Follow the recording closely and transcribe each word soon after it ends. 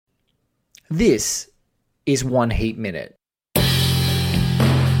This is One Heat Minute.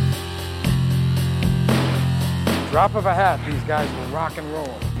 Drop of a hat, these guys will rock and roll.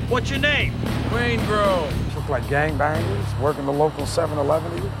 What's your name? Wayne Grove. Look like gangbangers, working the local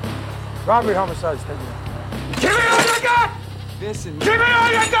 7-Eleven here. Robbery, homicides, take it. Give me all you got! Listen, Give me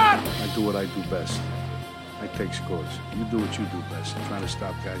all you got! I do what I do best. I take scores. You do what you do best. Trying to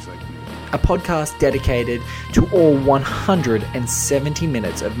stop guys like me. A podcast dedicated to all 170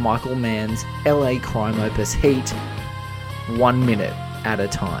 minutes of Michael Mann's LA crime opus Heat, 1 minute at a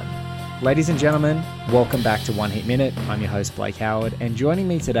time. Ladies and gentlemen, welcome back to One Heat Minute. I'm your host, Blake Howard, and joining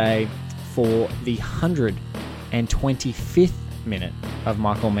me today for the 125th minute of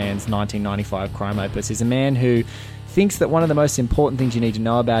Michael Mann's 1995 crime opus is a man who thinks that one of the most important things you need to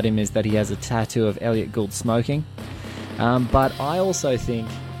know about him is that he has a tattoo of Elliot Gould smoking. But I also think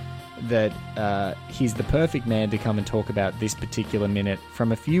that he's the perfect man to come and talk about this particular minute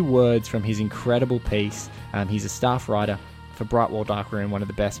from a few words from his incredible piece. He's a staff writer for Bright Wall Darkroom, one of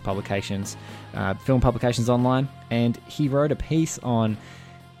the best publications, film publications online. And he wrote a piece on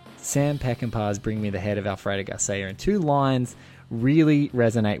Sam Peckinpah's Bring Me the Head of Alfredo Garcia. And two lines really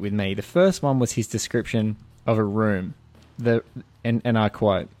resonate with me. The first one was his description of a room. And I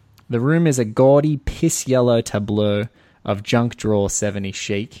quote, "The room is a gaudy, piss-yellow tableau of junk drawer 70s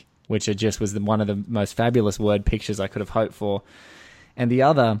chic," which was one of the most fabulous word pictures I could have hoped for. And the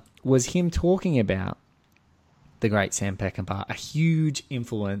other was him talking about the great Sam Peckinpah, a huge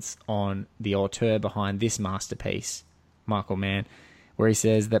influence on the auteur behind this masterpiece, Michael Mann, where he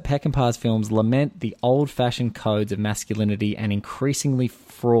says that Peckinpah's films lament the old-fashioned codes of masculinity and increasingly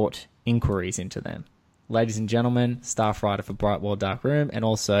fraught inquiries into them. Ladies and gentlemen, staff writer for Bright Wall Darkroom and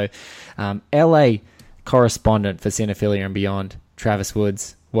also LA correspondent for CINEPHILIA and beyond, Travis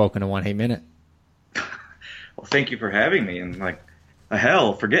Woods. Welcome to One Heat Minute. Well, thank you for having me. And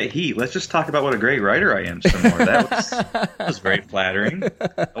hell, forget Heat. Let's just talk about what a great writer I am some more. That was very flattering.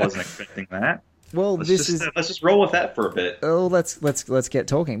 I wasn't expecting that. Well, let's just roll with that for a bit. Oh, let's get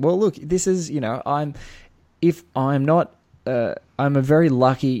talking. Well, look, this is I'm a very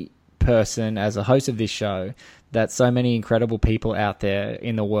lucky person as a host of this show that so many incredible people out there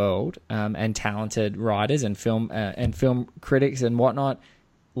in the world and talented writers and film critics and whatnot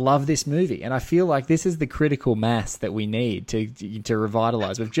love this movie, and I feel like this is the critical mass that we need to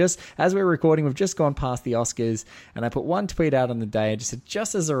revitalize. As we're recording, we've just gone past the Oscars, and I put one tweet out on the day and just said,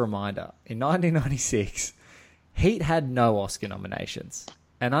 just as a reminder, in 1996, Heat had no Oscar nominations.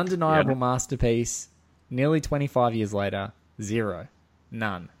 An undeniable masterpiece. Nearly 25 years later, zero,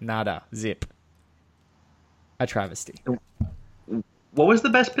 none, nada, zip. A travesty. What was the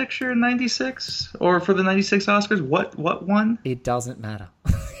best picture in 96? Or for the 96 Oscars? What won? It doesn't matter.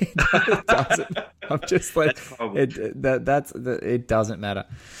 It doesn't. I'm just like, it doesn't matter.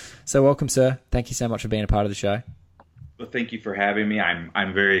 So welcome, sir. Thank you so much for being a part of the show. Well, thank you for having me.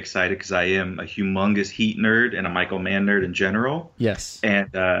 I'm very excited because I am a humongous Heat nerd and a Michael Mann nerd in general. Yes.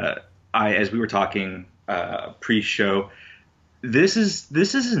 And as we were talking pre-show, This is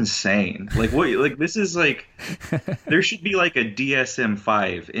insane. This is there should be like a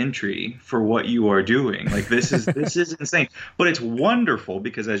DSM-5 entry for what you are doing. This is insane. But it's wonderful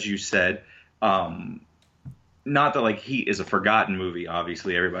because, as you said, not that Heat is a forgotten movie.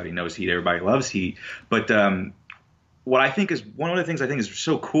 Obviously, everybody knows Heat. Everybody loves Heat. But what I think is one of the things I think is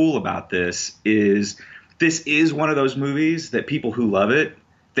so cool about this is one of those movies that people who love it,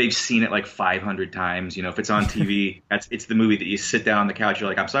 they've seen it 500 times. If it's on TV, it's the movie that you sit down on the couch. You're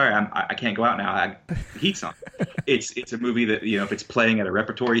like, I'm sorry, I can't go out now. Heat's on. It's a movie that, if it's playing at a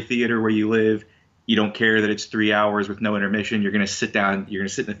repertory theater where you live, you don't care that it's 3 hours with no intermission. You're going to sit down. You're going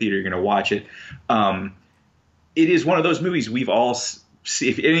to sit in the theater. You're going to watch it. It is one of those movies we've all seen.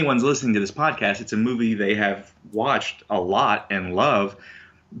 If anyone's listening to this podcast, it's a movie they have watched a lot and love.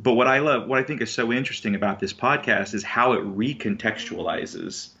 But what I think is so interesting about this podcast is how it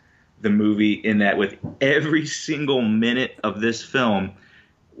recontextualizes the movie, in that with every single minute of this film,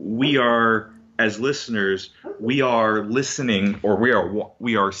 we are, as listeners, we are listening, or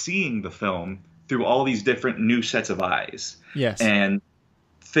we are seeing the film through all these different new sets of eyes. Yes. And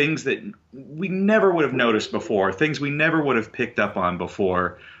things that we never would have noticed before, things we never would have picked up on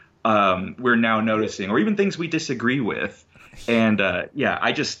before, we're now noticing, or even things we disagree with. And I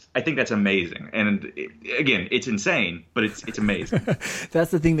think that's amazing. And again, it's insane, but it's amazing.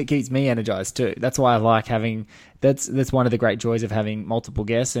 That's the thing that keeps me energized too. That's why I like having. That's one of the great joys of having multiple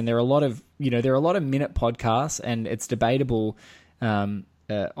guests. And there are a lot of minute podcasts, and it's debatable on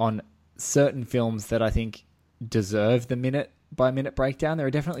certain films that I think deserve the minute by minute breakdown. There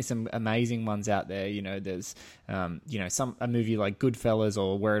are definitely some amazing ones out there. You know, there's a movie like Goodfellas,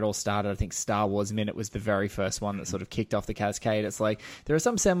 or where it all started. I think Star Wars Minute was the very first one that sort of kicked off the cascade. It's like there are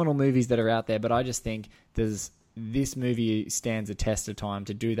some seminal movies that are out there, but I just think this movie stands a test of time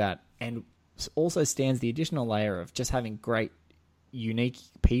to do that, and also stands the additional layer of just having great, unique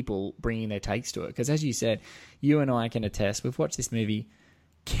people bringing their takes to it. Because as you said, you and I can attest, we've watched this movie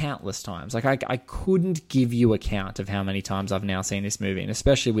countless times. Like I couldn't give you a count of how many times I've now seen this movie, and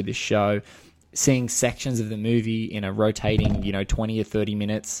especially with this show, seeing sections of the movie in a rotating 20 or 30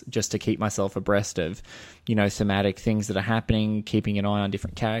 minutes just to keep myself abreast of thematic things that are happening, keeping an eye on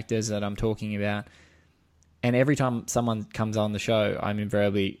different characters that I'm talking about. And every time someone comes on the show, I'm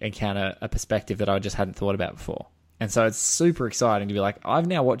invariably encounter a perspective that I just hadn't thought about before. And so it's super exciting to be like, I've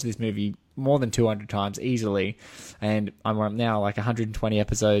now watched this movie more than 200 times easily, and I'm now like 120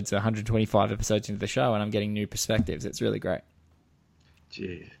 episodes, 125 episodes into the show, and I'm getting new perspectives. It's really great.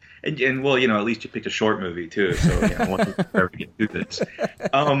 Jeez. And well, at least you picked a short movie too, so I want to ever get through this.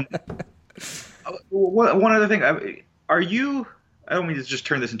 One other thing, are you? I don't mean to just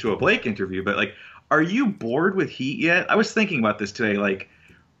turn this into a Blake interview, but like, are you bored with Heat yet? I was thinking about this today. Like,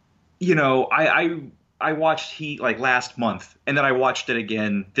 I watched Heat like last month, and then I watched it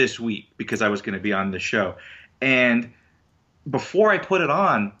again this week because I was going to be on the show. And before I put it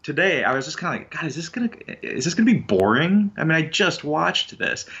on today, I was just kind of like, God, is this gonna be boring? I mean, I just watched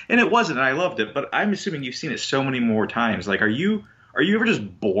this, and it wasn't, and I loved it. But I'm assuming you've seen it so many more times. Like, are you ever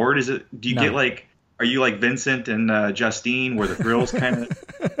just bored? Do you get like, are you like Vincent and Justine, where the thrills kind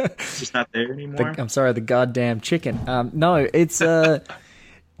of just not there anymore? I'm sorry, the goddamn chicken. No, it's no,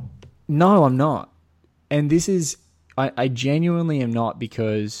 I'm not. And this is, I genuinely am not,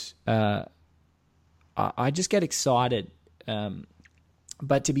 because I just get excited.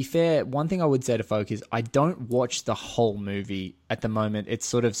 But to be fair, one thing I would say to folk is I don't watch the whole movie at the moment. It's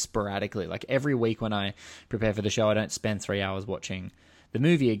sort of sporadically. Like every week when I prepare for the show, I don't spend 3 hours watching the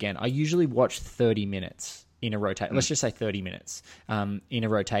movie again. I usually watch 30 minutes in a rotation. Let's just say 30 minutes in a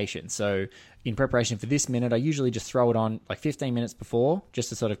rotation. So in preparation for this minute, I usually just throw it on like 15 minutes before, just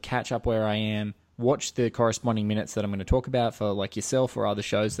to sort of catch up where I am, watch the corresponding minutes that I'm going to talk about for like yourself or other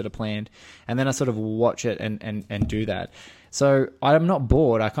shows that are planned, and then I sort of watch it and do that. So I'm not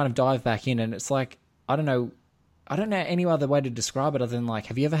bored. I kind of dive back in, and it's like, I don't know any other way to describe it other than like,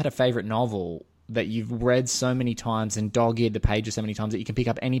 have you ever had a favorite novel that you've read so many times and dog-eared the pages so many times that you can pick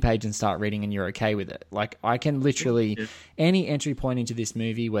up any page and start reading and you're okay with it? Like, I can literally, any entry point into this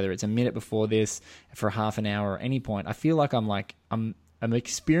movie, whether it's a minute before this, for half an hour, or any point, I feel like I'm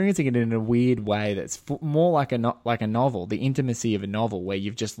experiencing it in a weird way that's more like a novel, the intimacy of a novel, where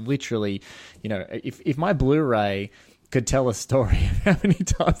you've just literally, if my Blu-ray could tell a story of how many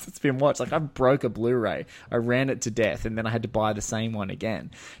times it's been watched. Like, I broke a Blu-ray, I ran it to death, and then I had to buy the same one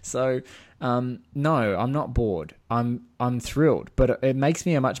again. So, no, I'm not bored. I'm thrilled, but it makes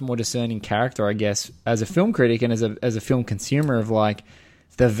me a much more discerning character, I guess, as a film critic and as a film consumer, of like,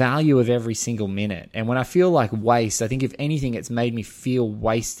 the value of every single minute. And when I feel like waste, I think if anything, it's made me feel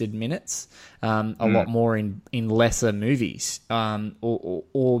wasted minutes a lot more in lesser movies,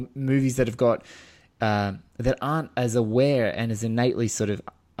 or movies that have got that aren't as aware and as innately sort of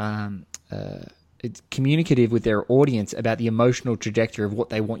it's communicative with their audience about the emotional trajectory of what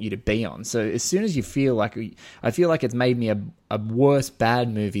they want you to be on. So as soon as you feel like, I feel like it's made me a worse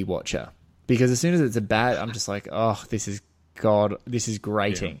bad movie watcher, because as soon as it's a bad, I'm just like, oh, this is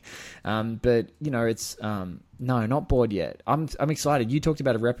grating. Yeah. But it's no, not bored yet. I'm excited. You talked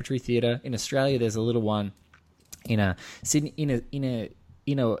about a repertory theatre in Australia. There's a little one in a Sydney, in a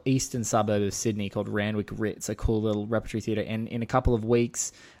eastern suburb of Sydney called Randwick Ritz, a cool little repertory theatre. And in a couple of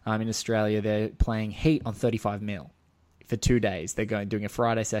weeks, in Australia, they're playing Heat on 35mm for 2 days. They're doing a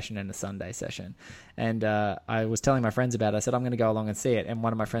Friday session and a Sunday session. And I was telling my friends about it. I said, I'm going to go along and see it. And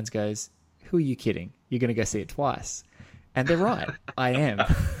one of my friends goes, "Who are you kidding? You're going to go see it twice." And they're right. I am.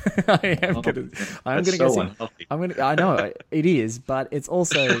 I am going to go see. I know it is, but it's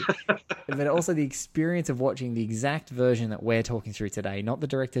also, the experience of watching the exact version that we're talking through today, not the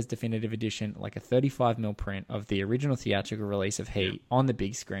director's definitive edition, like a 35mm print of the original theatrical release of Heat on the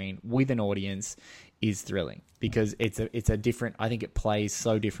big screen with an audience, is thrilling, because it's a different. I think it plays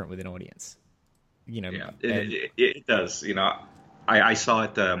so different with an audience. It does. I saw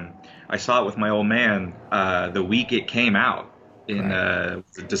it. I saw it with my old man the week it came out in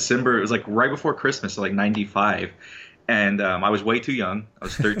December. It was like right before Christmas, so like '95, and I was way too young. I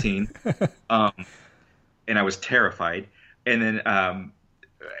was 13, and I was terrified. And then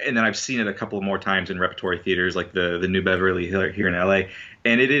I've seen it a couple of more times in repertory theaters, like the New Beverly here in LA.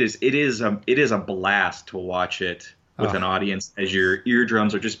 And it is a blast to watch it with an audience as your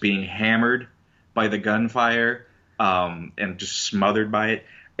eardrums are just being hammered by the gunfire, and just smothered by it.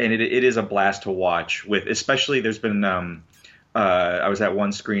 And it is a blast to watch. With especially, there's been I was at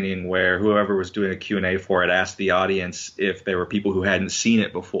one screening where whoever was doing a Q&A for it asked the audience if there were people who hadn't seen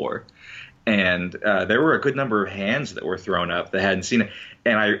it before. And there were a good number of hands that were thrown up that hadn't seen it.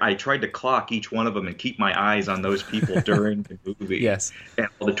 And I tried to clock each one of them and keep my eyes on those people during the movie. Yes. And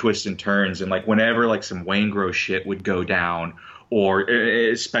all the twists and turns. And like whenever like some Waingro shit would go down, or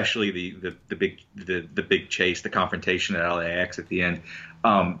especially the big chase, the confrontation at LAX at the end,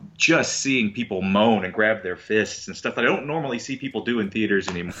 just seeing people moan and grab their fists and stuff that I don't normally see people do in theaters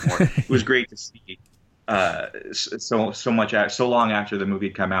anymore. It was great to see. So long after the movie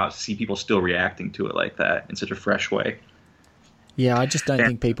had come out, see people still reacting to it like that in such a fresh way. Yeah, I just don't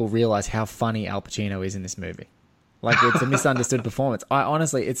think people realize how funny Al Pacino is in this movie. Like, it's a misunderstood performance.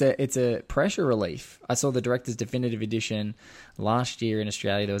 Honestly, it's a pressure relief. I saw the director's definitive edition last year in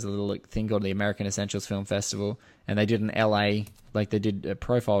Australia. There was a little thing called the American Essentials Film Festival, and they did an LA, like they did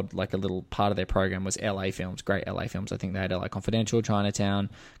profiled, like a little part of their program was LA films, great LA films. I think they had LA Confidential, Chinatown,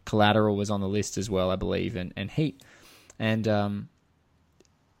 Collateral was on the list as well, I believe, and Heat. And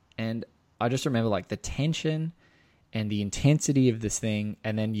I just remember like the tension and the intensity of this thing,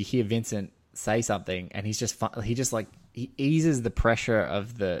 and then you hear Vincent say something, and he eases the pressure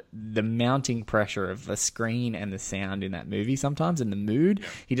of the mounting pressure of the screen and the sound in that movie sometimes, in the mood.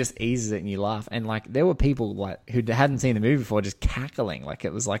 He just eases it and you laugh. And like there were people like who hadn't seen the movie before just cackling, like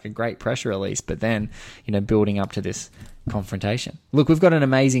it was like a great pressure release, but then, you know, building up to this confrontation. Look, we've got an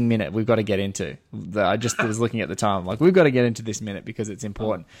amazing minute we've got to get into. I just was looking at the time, like we've got to get into this minute because it's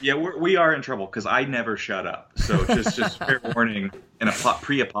important. Yeah, we are in trouble because I never shut up. So just fair warning and a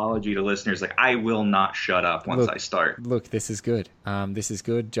pre-apology to listeners. Like I will not shut up once I start. Look, this is good. This is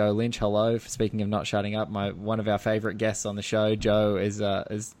good. Joe Lynch, hello. Speaking of not shutting up, one of our favorite guests on the show, Joe,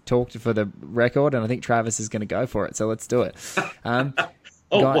 has talked for the record, and I think Travis is going to go for it. So let's do it.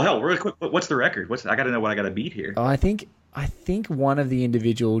 Well, hell, really quick. What's the record? I got to know what I got to beat here. Oh, I think one of the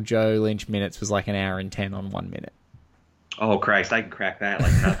individual Joe Lynch minutes was like an hour and 10 on 1 minute. Oh, Christ, I can crack that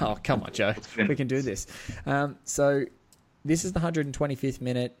like nothing. Oh, come on, Joe. We can do this. So this is the 125th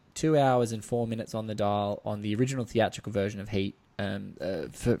minute, 2 hours and 4 minutes on the dial on the original theatrical version of Heat,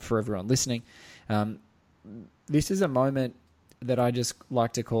 for everyone listening. This is a moment that I just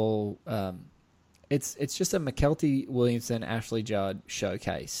like to call... It's just a McKelty Williamson, Ashley Judd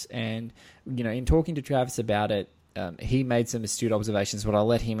showcase. And, you know, in talking to Travis about it, he made some astute observations, what I'll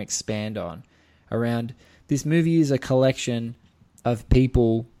let him expand on, around this movie is a collection of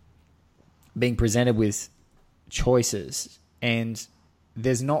people being presented with choices, and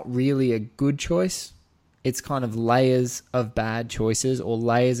there's not really a good choice. It's kind of layers of bad choices or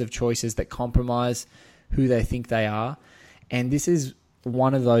layers of choices that compromise who they think they are. And this is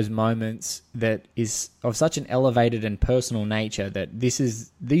one of those moments that is of such an elevated and personal nature that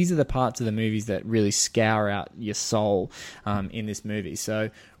these are the parts of the movies that really scour out your soul in this movie.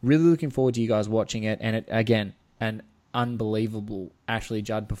 So really looking forward to you guys watching it. And it, again, an unbelievable Ashley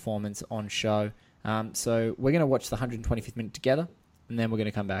Judd performance on show. So we're going to watch the 125th minute together, and then we're going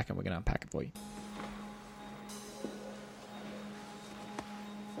to come back and we're going to unpack it for you.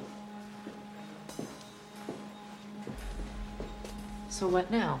 So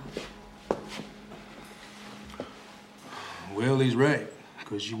what now? Well, he's right.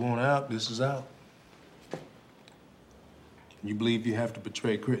 Because you want out, this is out. You believe you have to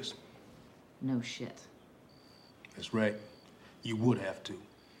betray Chris? No shit. That's right. You would have to.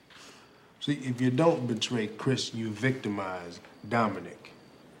 See, if you don't betray Chris, you victimize Dominic.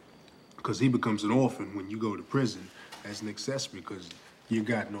 Because he becomes an orphan when you go to prison as an accessory because you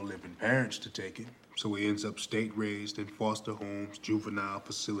got no living parents to take it. So he ends up state-raised in foster homes, juvenile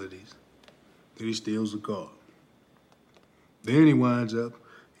facilities. Then he steals a car. Then he winds up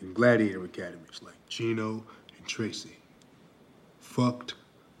in gladiator academies like Chino and Tracy. Fucked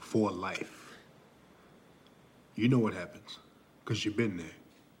for life. You know what happens, because you've been there.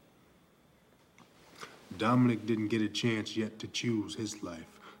 Dominic didn't get a chance yet to choose his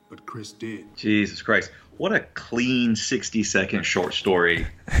life, but Chris did. Jesus Christ. What a clean 60-second short story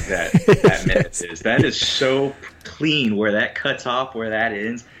that minute is. That is so clean where that cuts off, where that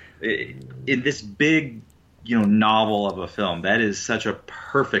ends. In this big, novel of a film, that is such a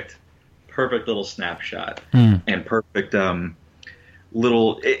perfect little snapshot and perfect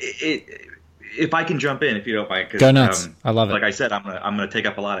little... if I can jump in, if you don't mind. Go nuts. I love it. Like I said, I'm gonna take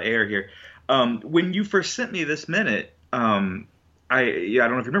up a lot of air here. When you first sent me this minute, I don't know if you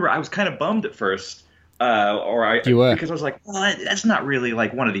remember, I was kind of bummed at first. You were. Because I was like, well, that's not really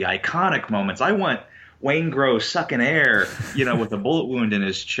like one of the iconic moments. I want Wayne Gross sucking air, with a bullet wound in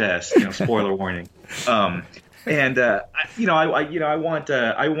his chest. Spoiler warning. I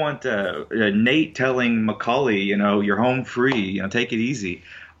want Nate telling Macaulay, you're home free, take it easy.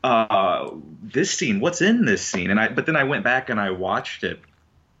 This scene, what's in this scene? But then I went back and I watched it.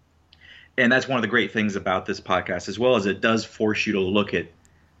 And that's one of the great things about this podcast, as well as it does force you to look at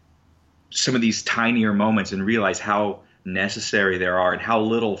some of these tinier moments and realize how necessary they are and how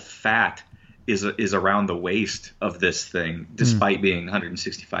little fat is around the waist of this thing, despite being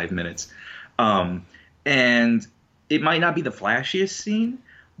 165 minutes. And it might not be the flashiest scene,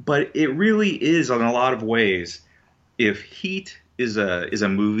 but it really is in a lot of ways. If Heat is a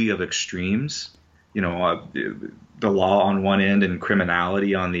movie of extremes, the law on one end and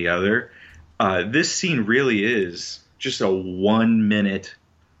criminality on the other, this scene really is just a 1 minute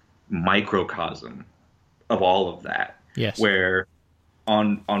microcosm of all of that. Yes. Where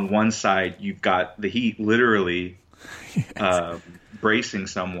on one side you've got the Heat literally bracing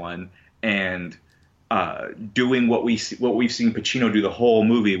someone and doing what we've seen Pacino do the whole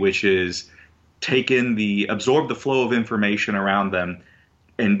movie, which is absorb the flow of information around them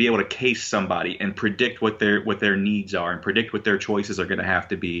and be able to case somebody and predict what their needs are and predict what their choices are going to have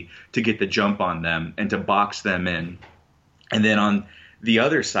to be to get the jump on them and to box them in. And then on the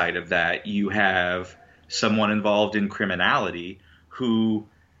other side of that, you have someone involved in criminality who,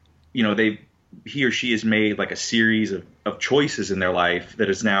 he or she has made like a series of choices in their life that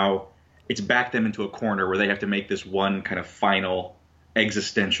is now, it's backed them into a corner where they have to make this one kind of final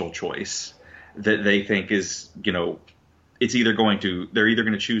existential choice that they think is, they're either going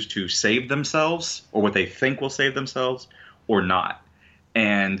to choose to save themselves or what they think will save themselves or not.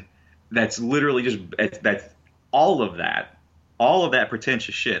 And that's literally that's all of that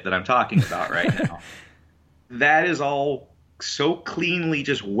pretentious shit that I'm talking about right now. That is all so cleanly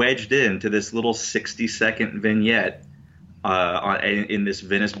just wedged into this little 60-second vignette in this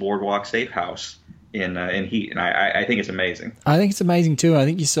Venice Boardwalk safe house in Heat, and I think it's amazing. I think it's amazing too. I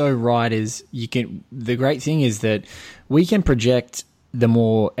think you're so right. The great thing is that we can project the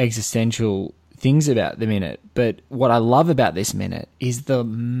more existential things about the minute, but what I love about this minute is the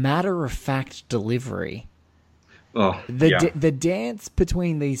matter-of-fact delivery. The dance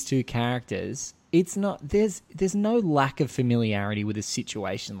between these two characters. It's not there's no lack of familiarity with a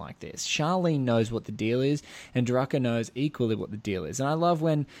situation like this. Charlene knows what the deal is, and Drucker knows equally what the deal is.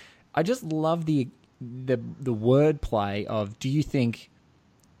 And I just love the wordplay of do you think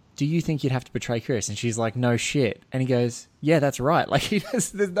you'd have to betray Chris? And she's like, no shit. And he goes, yeah, that's right. Like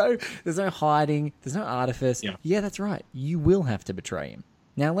there's no hiding, there's no artifice. Yeah, that's right. You will have to betray him.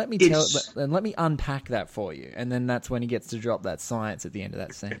 Now let me unpack that for you. And then that's when he gets to drop that science at the end of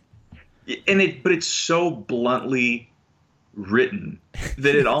that scene. But it's so bluntly written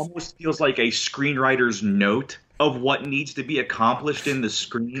that it almost feels like a screenwriter's note of what needs to be accomplished in the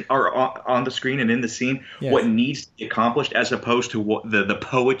screen or on the screen and in the scene, yes. What needs to be accomplished as opposed to what the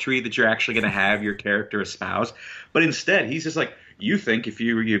poetry that you're actually going to have your character espouse. But instead, he's just like, you think if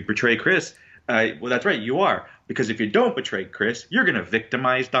you betray Chris, well, that's right, you are. Because if you don't betray Chris, you're going to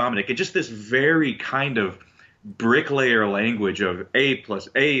victimize Dominic. And just this very kind of bricklayer language of A plus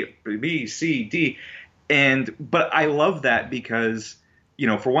A, B, C, D. But I love that because,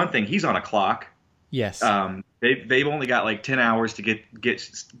 for one thing, he's on a clock. Yes. They've only got like 10 hours to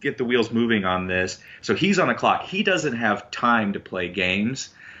get the wheels moving on this. So he's on a clock. He doesn't have time to play games.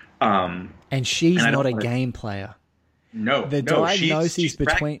 And she's not a game player. No. The diagnoses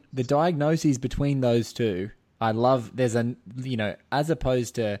between those two, I love. There's as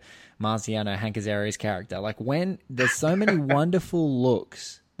opposed to Marciano Hank Azaria's character, like when there's so many wonderful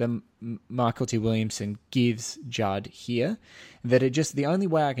looks that Michael T. Williamson gives Judd here, that the only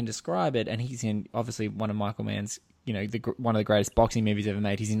way I can describe it, and he's in obviously one of Michael Mann's, one of the greatest boxing movies ever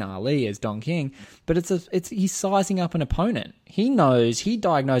made. He's in Ali as Don King, but he's sizing up an opponent. He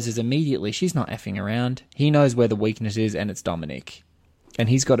diagnoses immediately. She's not effing around. He knows where the weakness is, and it's Dominic, and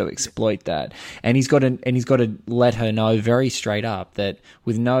he's got to exploit that. And he's got to let her know very straight up that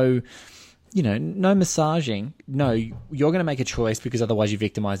with no massaging. No, you're going to make a choice because otherwise you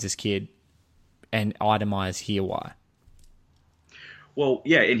victimize this kid, and itemize here why. Well,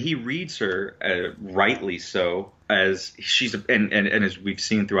 yeah, and he reads her rightly so, as she's and as we've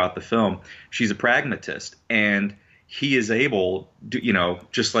seen throughout the film, she's a pragmatist, and he is able to,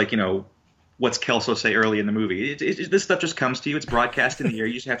 just like what's Kelso say early in the movie. This stuff just comes to you. It's broadcast in the air.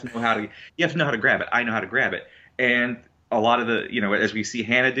 You just have to know how to grab it. I know how to grab it, and a lot of the as we see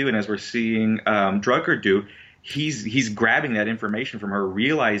Hannah do, and as we're seeing Drucker do. He's grabbing that information from her,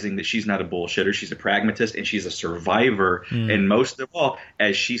 realizing that she's not a bullshitter. She's a pragmatist and she's a survivor. And most of all,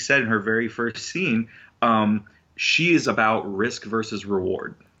 as she said in her very first scene, She is about risk versus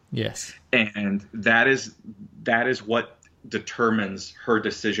reward. Yes. And that is what determines her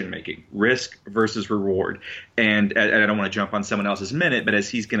decision making: risk versus reward. And I don't want to jump on someone else's minute, but as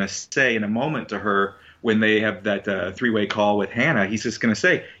he's going to say in a moment to her when they have that three-way call with Hannah, he's just going to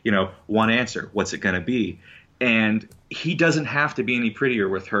say, one answer: what's it going to be? And he doesn't have to be any prettier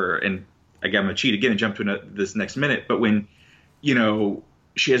with her. And I'm going to cheat again and jump to this next minute, but when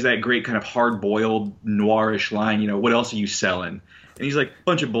she has that great kind of hard-boiled noirish line, what else are you selling? And he's like,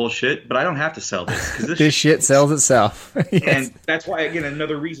 bunch of bullshit, but I don't have to sell this, because this shit sells itself. Yes. And that's why, again,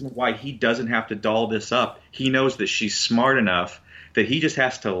 another reason why he doesn't have to doll this up. He knows that she's smart enough that he just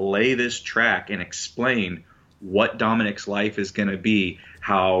has to lay this track and explain what Dominic's life is going to be,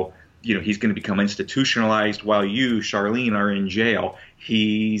 how he's going to become institutionalized while you, Charlene, are in jail.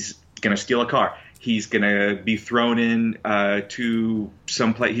 He's going to steal a car. He's going to be thrown in to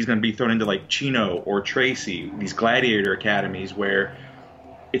some place. He's going to be thrown into like Chino or Tracy, these gladiator academies where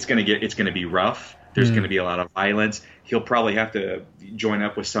it's going to be rough. There's going to be a lot of violence. He'll probably have to join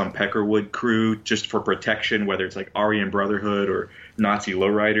up with some Peckerwood crew just for protection, whether it's like Aryan Brotherhood or Nazi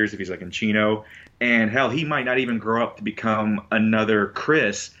lowriders if he's like in Chino. And hell, he might not even grow up to become another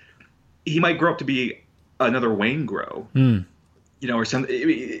Chris. He might grow up to be another Waingro, or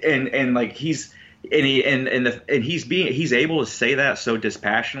something. And like he's able to say that so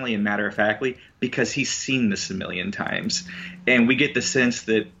dispassionately and matter of factly because he's seen this a million times, and we get the sense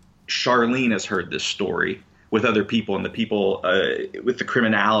that Charlene has heard this story with other people and the people with the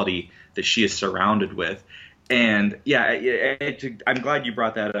criminality that she is surrounded with. And I'm glad you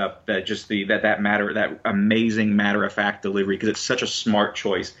brought that up. That just that amazing matter of fact delivery, because it's such a smart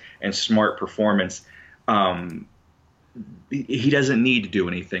choice and smart performance. He doesn't need to do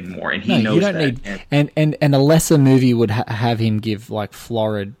anything more, and he knows that. And a lesser movie would have him give like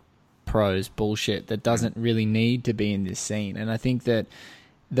florid prose bullshit that doesn't really need to be in this scene. And I think that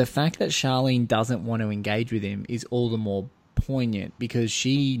the fact that Charlene doesn't want to engage with him is all the more poignant because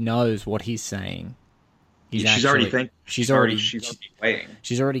she knows what he's saying. She's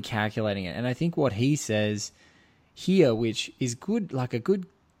already calculating it. And I think what he says here, which is good, like a good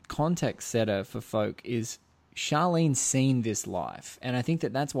context setter for folk, is Charlene's seen this life. And I think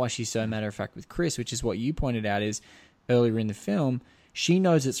that that's why she's so matter of fact with Chris, which is what you pointed out is earlier in the film. She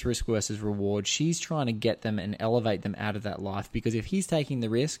knows it's risk versus reward. She's trying to get them and elevate them out of that life because if he's taking the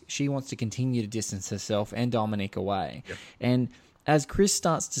risk, she wants to continue to distance herself and Dominic away. Yep. And as Chris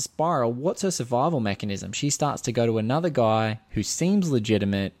starts to spiral, what's her survival mechanism? She starts to go to another guy who seems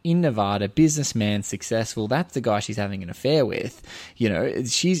legitimate in Nevada, businessman, successful. That's the guy she's having an affair with.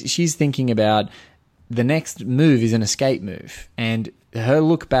 She's thinking about the next move is an escape move. And her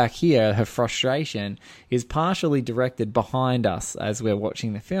look back here, her frustration, is partially directed behind us as we're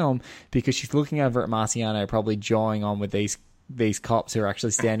watching the film because she's looking over at Marciano, probably jawing on with these cops who are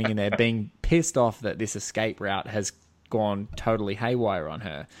actually standing in there being pissed off that this escape route has gone totally haywire on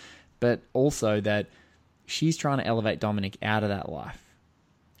her, but also that she's trying to elevate Dominic out of that life.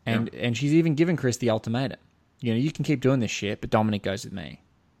 And she's even given Chris the ultimatum. You can keep doing this shit, but Dominic goes with me.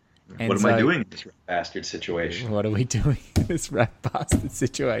 And what am I doing in this rat bastard situation? What are we doing in this rat bastard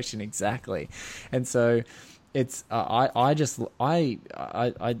situation? Exactly. And so it's I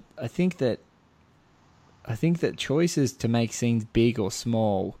think that choices to make scenes big or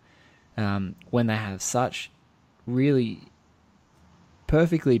small when they have such really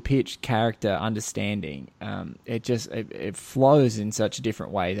perfectly pitched character understanding, it flows in such a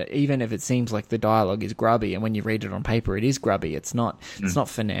different way that even if it seems like the dialogue is grubby, and when you read it on paper it is grubby, it's not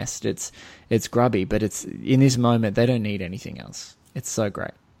finessed, it's grubby, but it's in this moment they don't need anything else. It's so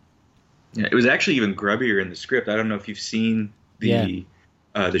great. Yeah, it was actually even grubbier in the script. I don't know if you've seen the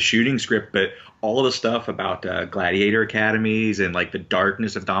shooting script, but all the stuff about gladiator academies and like the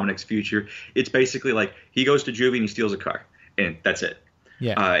darkness of Dominic's future, it's basically like he goes to juvie and he steals a car, and that's it.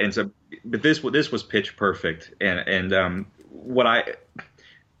 Yeah. But this was pitch perfect. And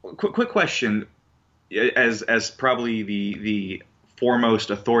quick question, as probably the foremost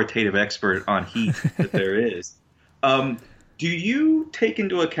authoritative expert on heat that there is, do you take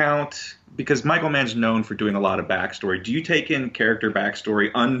into account, because Michael Mann's known for doing a lot of backstory, do you take in character backstory,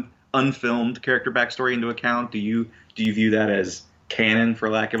 unfilmed character backstory into account? Do you view that as canon, for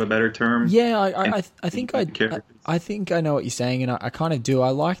lack of a better term? Yeah, I think I think I know what you're saying, and I kind of do. I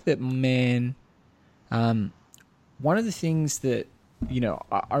like that Mann. One of the things that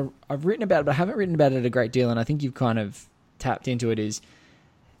I've written about it, but I haven't written about it a great deal, and I think you've kind of tapped into it, is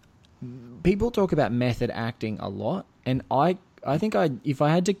people talk about method acting a lot, and I think if I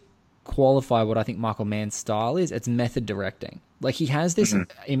had to qualify what I think Michael Mann's style is. It's method directing. Like, he has this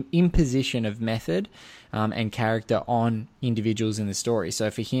imposition of method and character on individuals in the story.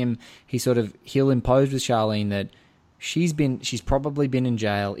 So for him, he'll impose with Charlene that she's probably been in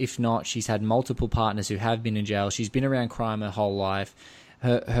jail. If not, she's had multiple partners who have been in jail. She's been around crime her whole life.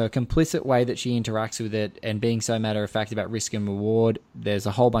 Her complicit way that she interacts with it and being so matter-of-fact about risk and reward, there's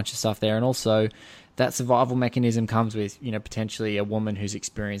a whole bunch of stuff there. And also, that survival mechanism comes with, potentially a woman who's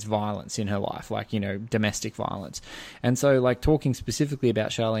experienced violence in her life, like, domestic violence. And so, like, talking specifically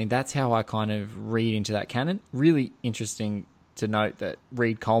about Charlene, that's how I kind of read into that canon. Really interesting to note that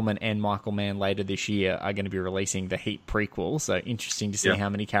Reed Coleman and Michael Mann later this year are going to be releasing the Heat prequel. So interesting to see how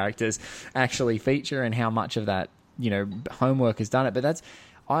many characters actually feature and how much of that homework has done it. But that's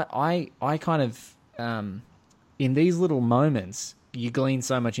I kind of in these little moments you glean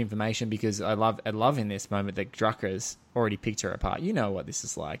so much information, because I love in this moment that Drucker's already picked her apart. You know what this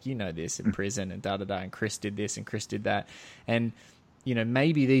is like. You know this in prison and da-da-da, and Chris did this and Chris did that. And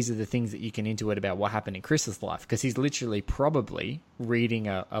maybe these are the things that you can intuit about what happened in Chris's life, because he's literally probably reading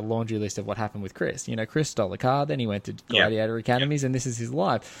a laundry list of what happened with Chris. Chris stole a car, then he went to Gladiator Academies, and this is his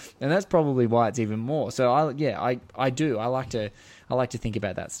life. And that's probably why it's even more. So I like to think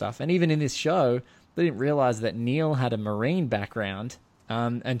about that stuff. And even in this show, they didn't realize that Neil had a Marine background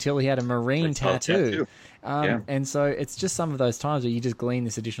until he had a Marine tattoo. And so it's just some of those times where you just glean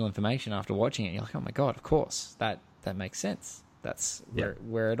this additional information after watching it. You're like, oh my God, of course, that makes sense. That's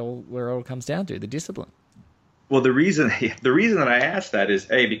where it all comes down to, the discipline. Well, the reason that I asked that is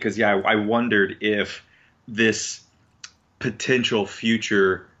because I wondered if this potential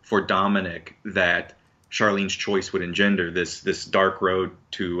future for Dominic that Charlene's choice would engender, this dark road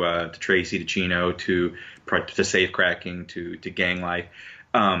to Tracy, to Chino, to safecracking, to gang life,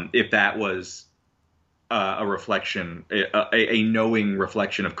 if that was a reflection, a knowing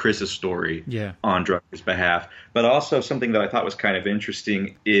reflection of Chris's story on Drucker's behalf. But also something that I thought was kind of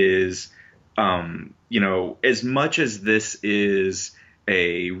interesting is, as much as this is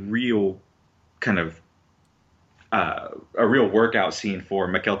a real kind of a real workout scene for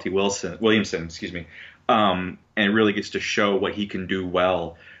Mykelti Williamson, and really gets to show what he can do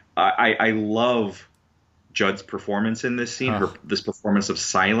well. I love Judd's performance in this scene, this performance of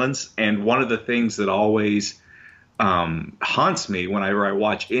silence. And one of the things that always haunts me whenever I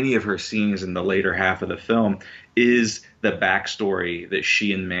watch any of her scenes in the later half of the film is the backstory that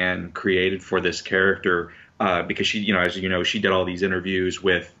she and Mann created for this character. Because she, as you know, she did all these interviews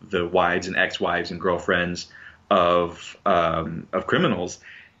with the wives and ex-wives and girlfriends of criminals,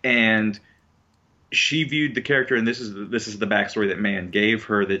 and she viewed the character, and this is the backstory that Mann gave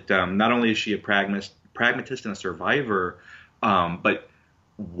her, that not only is she a pragmatist and a survivor, but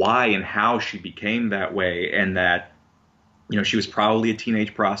why and how she became that way, and that she was probably a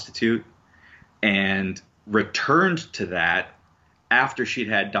teenage prostitute and returned to that after she'd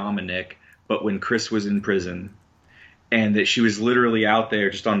had Dominic, but when Chris was in prison, and that she was literally out there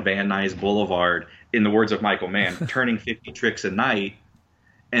just on Van Nuys Boulevard, in the words of Michael Mann, turning 50 tricks a night,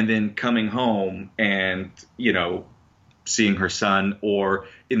 and then coming home and, seeing her son, or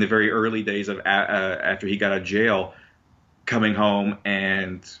in the very early days of after he got out of jail, coming home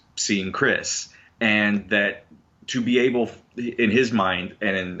and seeing Chris. And that to be able, in his mind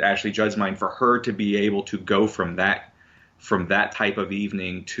and in Ashley Judd's mind, for her to be able to go from that type of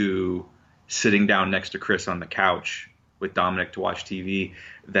evening to sitting down next to Chris on the couch with Dominic to watch TV,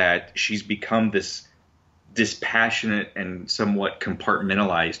 that she's become this dispassionate and somewhat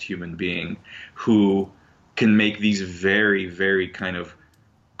compartmentalized human being who can make these very, very kind of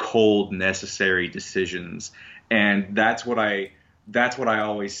cold, necessary decisions. And that's what I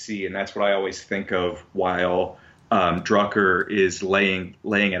always see, and that's what I always think of while Drucker is laying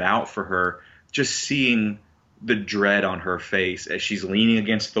it out for her. Just seeing the dread on her face as she's leaning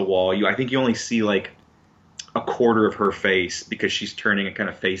against the wall. I think you only see like a quarter of her face because she's turning and kind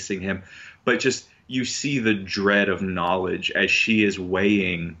of facing him, but just you see the dread of knowledge as she is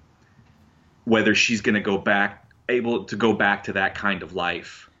weighing whether she's going to able to go back to that kind of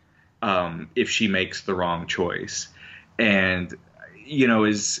life if she makes the wrong choice. And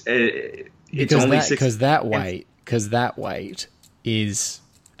it's because that weight is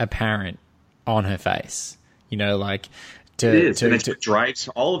apparent on her face. It is, and it's what drives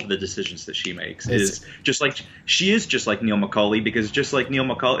all of the decisions that she makes. Is just like Neil McCauley, because just like Neil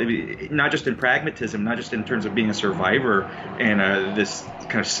McCauley, not just in pragmatism, not just in terms of being a survivor and this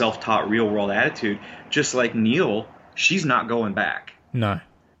kind of self-taught real-world attitude, just like Neil, she's not going back. No.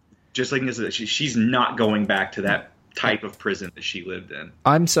 Just like she's not going back to type of prison that she lived in.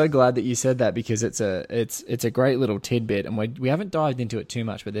 I'm so glad that you said that, because it's a great little tidbit, and we haven't dived into it too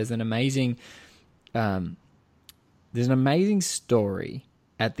much, but there's an amazing story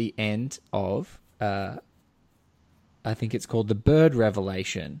at the end of I think it's called The Bird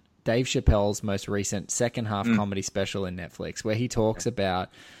Revelation, Dave Chappelle's most recent second half comedy special in Netflix, where he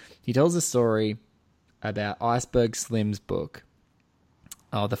tells a story about Iceberg Slim's book,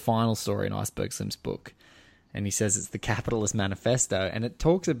 the final story in Iceberg Slim's book. And he says it's the Capitalist Manifesto. And it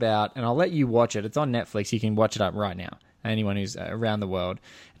talks about, and I'll let you watch it. It's on Netflix. You can watch it up right now. Anyone who's around the world.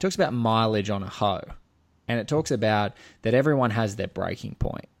 It talks about mileage on a hoe. And it talks about that everyone has their breaking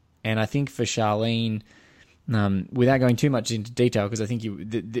point. And I think for Charlene, without going too much into detail, because I think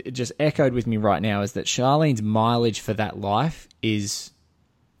it just echoed with me right now, is that Charlene's mileage for that life is,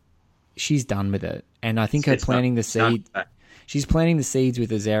 she's done with it. And I think she's planting the seeds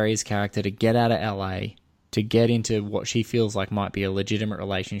with Azaria's character to get out of LA, to get into what she feels like might be a legitimate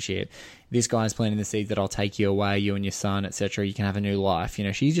relationship. This guy's planting the seeds that I'll take you away, you and your son, etc. You can have a new life. You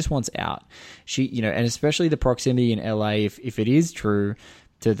know, she just wants out. And especially the proximity in LA, if it is true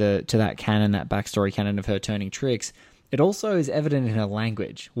to that canon, that backstory canon of her turning tricks, it also is evident in her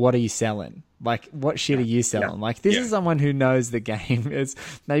language. What are you selling? Like, what shit are you selling? Yeah. Like, this is someone who knows the game. It's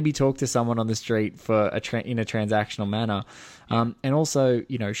maybe talk to someone on the street in a transactional manner. And also,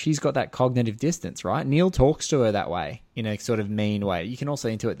 she's got that cognitive distance, right? Neil talks to her that way, in a sort of mean way. You can also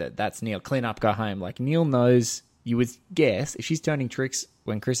intuit that that's Neil. Clean up, go home. Like, Neil knows, you would guess, if she's turning tricks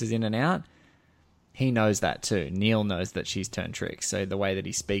when Chris is in and out, he knows that too. Neil knows that she's turned tricks. So the way that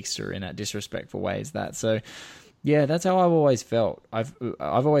he speaks to her in that disrespectful way is that. So, yeah, that's how I've always felt. I've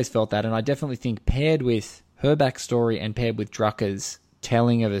always felt that, and I definitely think paired with her backstory and paired with Drucker's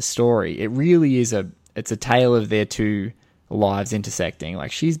telling of a story, it really is it's a tale of their two lives intersecting.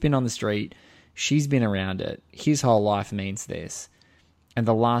 Like, she's been on the street, she's been around it, his whole life means this, and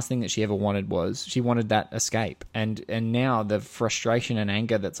the last thing that she ever wanted was, she wanted that escape. And now the frustration and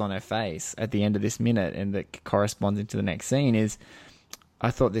anger that's on her face at the end of this minute, and that corresponds into the next scene, is, I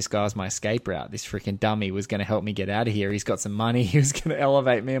thought this guy was my escape route. This freaking dummy was going to help me get out of here. He's got some money. He was going to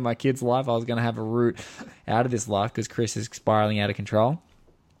elevate me and my kid's life. I was going to have a route out of this life because Chris is spiraling out of control.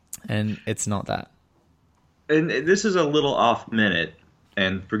 And it's not that. And this is a little off minute,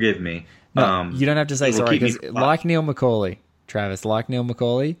 and forgive me. No, you don't have to say sorry, because like Neil McCauley, Travis, like Neil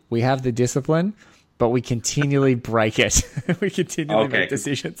McCauley, we have the discipline, but we continually break it. We continually make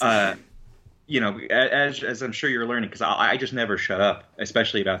decisions. As I'm sure you're learning, because I just never shut up,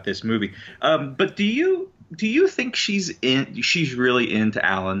 especially about this movie. But do you think she's really into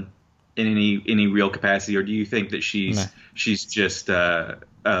Alan in any real capacity, or do you think that she's just kind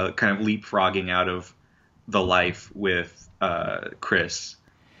of leapfrogging out of the life with Chris,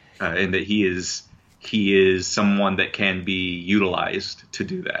 and that he is someone that can be utilized to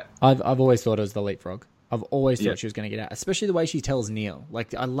do that? I've always thought it was the leapfrog. I've always thought she was going to get out, especially the way she tells Neil.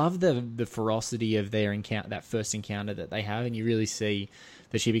 Like, I love the ferocity of their encounter, that first encounter that they have, and you really see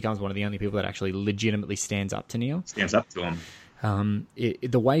that she becomes one of the only people that actually legitimately stands up to Neil. Stands up to him.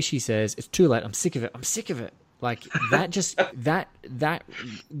 The way she says, "It's too late. I'm sick of it. I'm sick of it." Like, that just that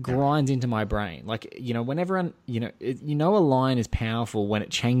grinds into my brain. Like, whenever a line is powerful when it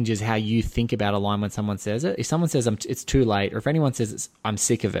changes how you think about a line when someone says it. If someone says it's too late, or if anyone says I'm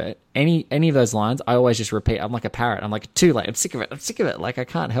sick of it, any of those lines, I always just repeat. I'm like a parrot. I'm like, too late. I'm sick of it. I'm sick of it. Like, I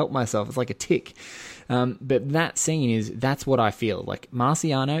can't help myself. It's like a tick. But that scene that's what I feel. Like,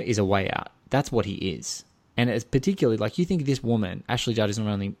 Marciano is a way out. That's what he is. And it's particularly, like, you think this woman, Ashley Judd, is not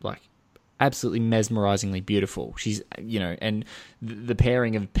only, like, absolutely mesmerizingly beautiful. She's, and the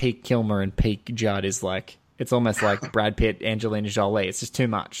pairing of peak Kilmer and peak Judd is like, it's almost like Brad Pitt, Angelina Jolie. It's just too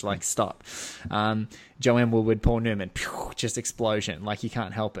much. Like, stop. Joanne Woodward, Paul Newman, just explosion. Like, you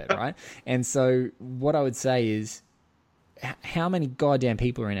can't help it, right? And so what I would say is, how many goddamn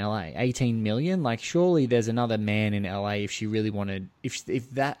people are in LA? 18 million? Like, surely there's another man in LA if she really wanted,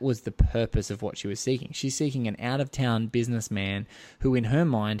 if that was the purpose of what she was seeking. She's seeking an out-of-town businessman who, in her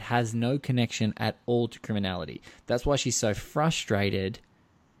mind, has no connection at all to criminality. That's why she's so frustrated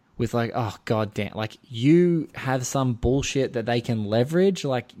with, like, oh, goddamn. Like, you have some bullshit that they can leverage.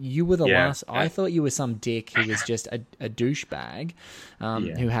 Like, you were the last. I thought you were some dick who was just a douchebag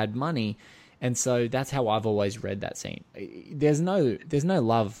who had money. And so that's how I've always read that scene. There's no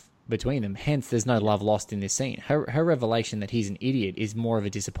love between them. Hence, there's no love lost in this scene. Her revelation that he's an idiot is more of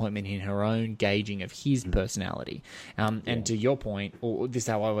a disappointment in her own gauging of his personality. And to your point, or this is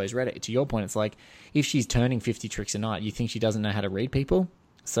how I always read it, to your point, it's like, if she's turning 50 tricks a night, you think she doesn't know how to read people?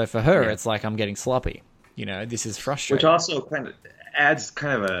 So for her, it's like, I'm getting sloppy. this is Which frustrating. also kind of adds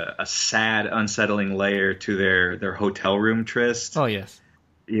kind of a sad, unsettling layer to their hotel room tryst. Oh, yes.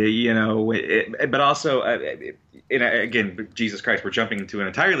 But also, and again, Jesus Christ, we're jumping into an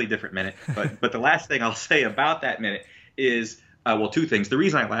entirely different minute. But the last thing I'll say about that minute is, two things. The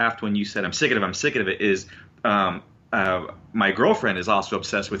reason I laughed when you said I'm sick of it is my girlfriend is also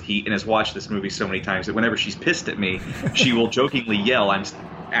obsessed with Heat and has watched this movie so many times that whenever she's pissed at me, she will jokingly yell,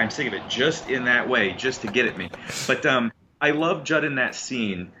 I'm sick of it, just in that way, just to get at me. But I love Judd in that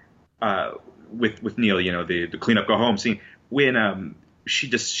scene with Neil, the clean up, go home scene, when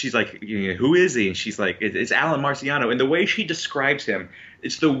she's like, who is he? And she's like, it's Alan Marciano. And the way she describes him,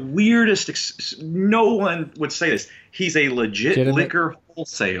 it's the weirdest. No one would say this. He's a legit liquor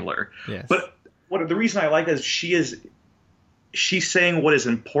wholesaler. Yes. But the reason I like that is she's saying what is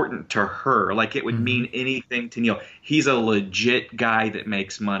important to her. Like it would mean anything to Neil. He's a legit guy that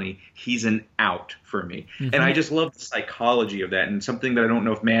makes money. He's an out for me. And I just love the psychology of that. And something that I don't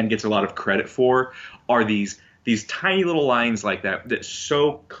know if Mann gets a lot of credit for are these tiny little lines like that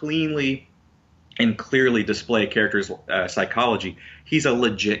so cleanly and clearly display a character's psychology. He's a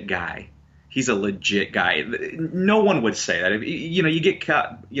legit guy. He's a legit guy. No one would say that. If, you get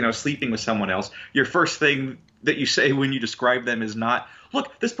caught, sleeping with someone else, your first thing that you say when you describe them is not,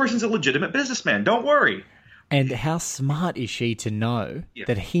 look, this person's a legitimate businessman. Don't worry. And how smart is she to know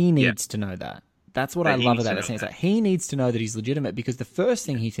that he needs to know that? That's what I love about that scene. It's like he needs to know that he's legitimate, because the first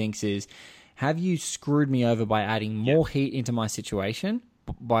thing he thinks is, have you screwed me over by adding more heat into my situation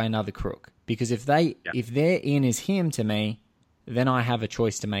by another crook? Because if their in is him to me, then I have a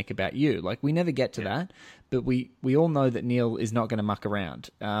choice to make about you. Like, we never get to that, but we all know that Neil is not going to muck around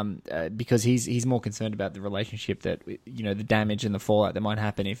because he's more concerned about the relationship, that the damage and the fallout that might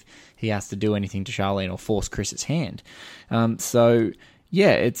happen if he has to do anything to Charlene or force Chris's hand.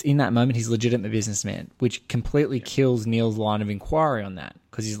 It's in that moment he's a legitimate businessman, which completely kills Neil's line of inquiry on that,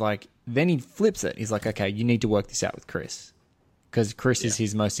 because he's like, then he flips it. He's like, okay, you need to work this out with Chris, because Chris is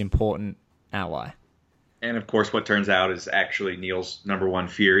his most important ally. And of course, what turns out is actually Neil's number one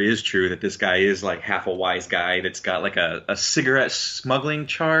fear is true, that this guy is like half a wise guy that's got like a cigarette smuggling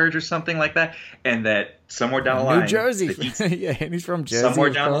charge or something like that, and that somewhere down the line, New Jersey, and he's from Jersey.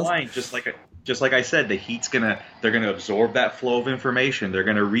 Somewhere down the line, just like I said, the heat's they're gonna absorb that flow of information. They're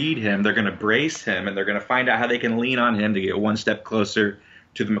gonna read him, they're gonna brace him, and they're gonna find out how they can lean on him to get one step closer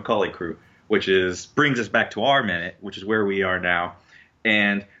to the Macaulay crew, which brings us back to our minute, which is where we are now.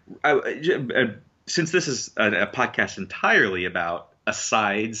 And since this is a podcast entirely about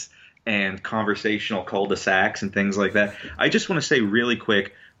asides and conversational cul-de-sacs and things like that, I just want to say really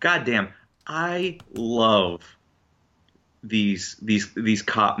quick, goddamn, I love these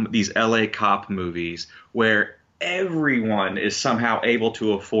LA cop movies where everyone is somehow able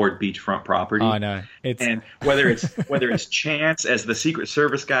to afford beachfront property. Oh, no. And whether it's Chance as the Secret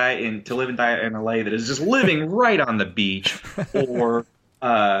Service guy in To Live and Die in LA that is just living right on the beach, or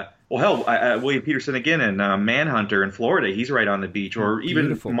William Peterson again in Manhunter in Florida, he's right on the beach, or even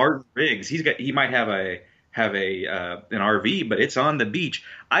Beautiful. Martin Riggs, he might have an RV, but it's on the beach.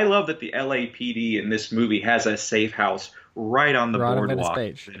 I love that the LAPD in this movie has a safe house right on the boardwalk.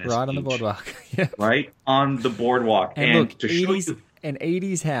 Right on the boardwalk. Yeah. Right on the boardwalk. And look, to show you, an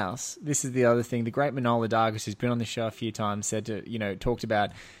Edie's house, this is the other thing. The great Manola Dargis, who's been on the show a few times, talked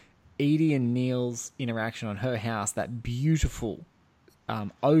about Edie and Neil's interaction on her house, that beautiful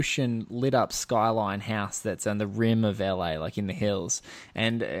ocean lit up skyline house that's on the rim of LA, like in the hills.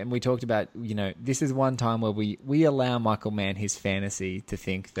 And we talked about, this is one time where we allow Michael Mann his fantasy to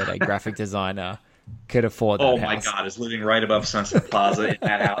think that a graphic designer could afford that house. Oh my God, is living right above Sunset Plaza in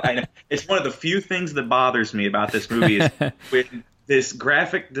that house. I know. It's one of the few things that bothers me about this movie is with this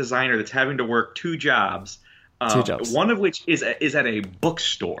graphic designer that's having to work two jobs. One of which is at a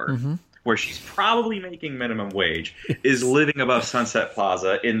bookstore, where she's probably making minimum wage, is living above Sunset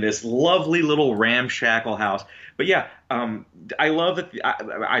Plaza in this lovely little ramshackle house. But yeah, I love that.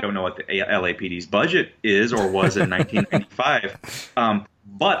 I don't know what the LAPD's budget is or was in 1995,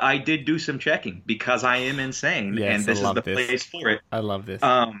 but I did do some checking because I am insane, and this is the place for it. I love this.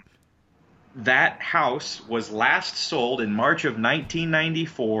 That house was last sold in March of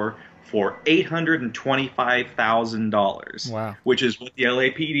 1994 for $825,000. Wow. Which is what the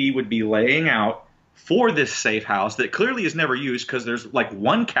LAPD would be laying out for this safe house that clearly is never used because there's like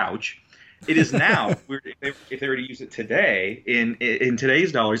one couch. It is now, if they were to use it today, in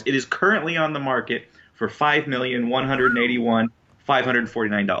today's dollars, it is currently on the market for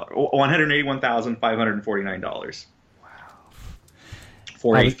 $181,549. Wow.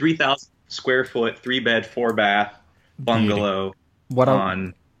 For a 3,000 square foot, 3-bed, 4-bath bungalow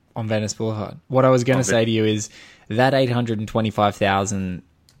On Venice Boulevard. What I was going to say to you is that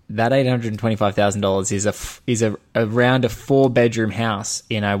 $825,000 is around a 4-bedroom house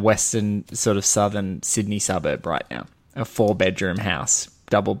in a western sort of southern Sydney suburb right now. A 4-bedroom house,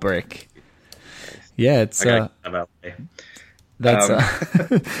 double brick. Yeah, it's about that's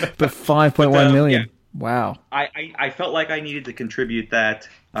but 5.1 million. Yeah. Wow. I felt like I needed to contribute that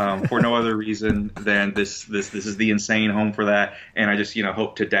for no other reason than this is the insane home for that, and I just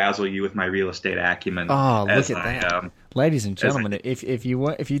hope to dazzle you with my real estate acumen. Oh, look at that, ladies and gentlemen! If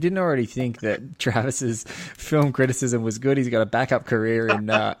you didn't already think that Travis's film criticism was good, he's got a backup career in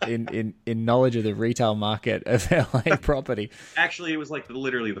knowledge of the retail market of LA property. Actually, it was like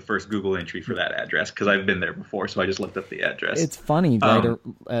literally the first Google entry for that address because I've been there before, so I just looked up the address. It's funny later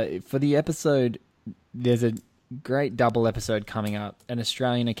for the episode. There's a great double episode coming up. An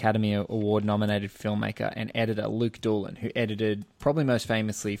Australian Academy Award nominated filmmaker and editor, Luke Doolan, who edited, probably most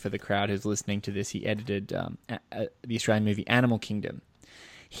famously for the crowd who's listening to this, he edited the Australian movie Animal Kingdom.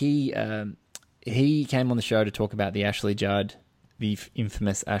 He came on the show to talk about the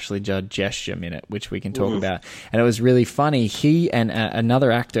infamous Ashley Judd gesture minute, which we can talk about. And it was really funny. He and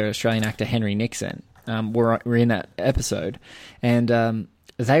another actor, Australian actor Henry Nixon, were in that episode. And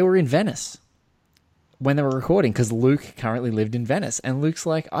they were in Venice when they were recording, because Luke currently lived in Venice, and Luke's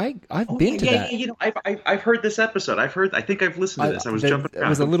like, I've been to that. I've heard this episode. I think I've listened to this. I was jumping around. It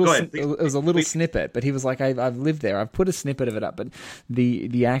was a little, it was a little snippet, but he was like, I've lived there. I've put a snippet of it up, but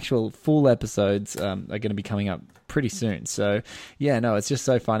the actual full episodes are going to be coming up pretty soon. So yeah, no, it's just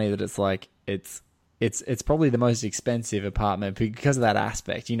so funny that it's like it's probably the most expensive apartment because of that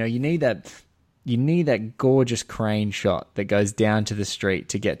aspect. You need that gorgeous crane shot that goes down to the street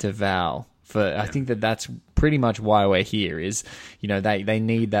to get to Val. I think that's pretty much why we're here is, they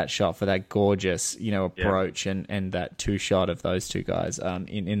need that shot for that gorgeous, approach and that 2 shot of those two guys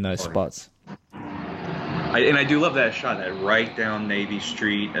in those spots. I do love that shot, that right down Navy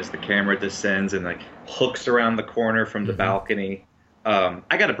Street as the camera descends and hooks around the corner from the balcony.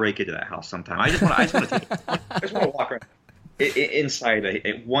 I got to break into that house sometime. I just want to walk around inside a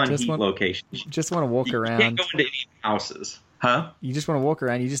heat location. Just want to walk around. You can't go into any houses. Huh? You just want to walk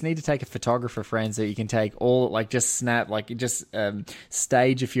around. You just need to take a photographer friend so you can take just snap,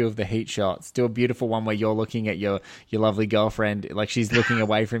 stage a few of the heat shots. Do a beautiful one where you're looking at your lovely girlfriend, like she's looking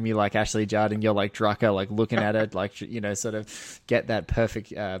away from you, like Ashley Judd, and you're like Drucker, like looking at it, sort of get that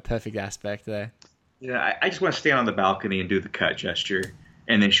perfect aspect there. Yeah, I just want to stand on the balcony and do the cut gesture,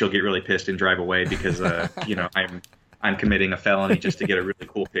 and then she'll get really pissed and drive away because I'm committing a felony just to get a really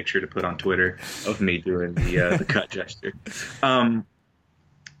cool picture to put on Twitter of me doing the cut gesture.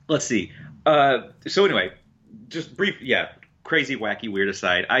 Let's see. So anyway, just brief, crazy, wacky, weird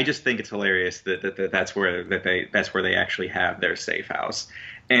aside. I just think it's hilarious that's where they actually have their safe house.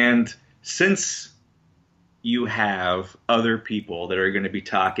 And since you have other people that are going to be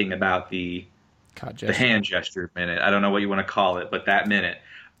talking about the hand gesture minute, I don't know what you want to call it, but that minute.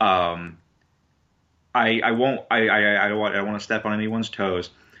 I don't want to step on anyone's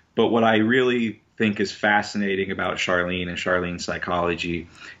toes, but what I really think is fascinating about Charlene and Charlene's psychology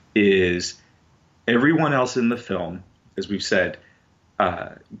is everyone else in the film, as we've said,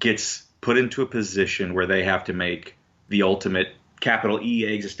 gets put into a position where they have to make the ultimate capital E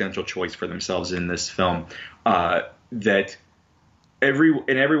existential choice for themselves in this film. That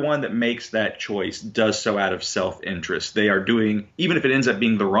everyone that makes that choice does so out of self-interest. They are doing, even if it ends up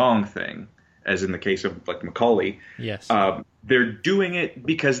being the wrong thing, as in the case of Macaulay, yes, they're doing it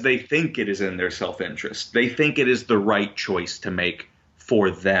because they think it is in their self-interest. They think it is the right choice to make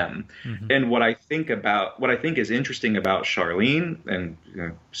for them. Mm-hmm. And what I think is interesting about Charlene, and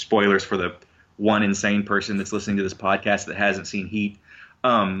spoilers for the one insane person that's listening to this podcast that hasn't seen Heat,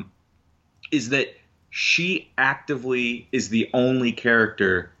 is that she actively is the only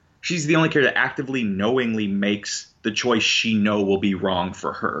character. She's the only character that actively, knowingly makes the choice she know will be wrong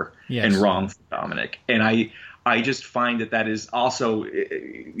for her and wrong for Dominic. And I just find that is also,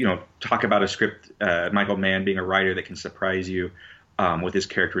 talk about a script, Michael Mann being a writer that can surprise you with his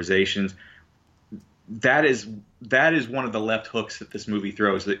characterizations. That is one of the left hooks that this movie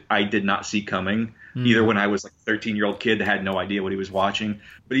throws that I did not see coming, either when I was like a 13-year-old kid that had no idea what he was watching,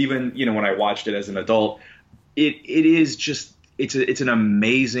 but even, when I watched it as an adult, it is just, it's an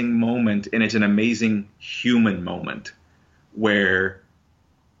amazing moment, and it's an amazing human moment where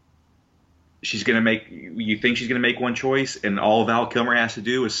you think she's going to make one choice, and all Val Kilmer has to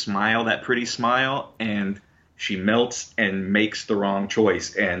do is smile that pretty smile, and she melts and makes the wrong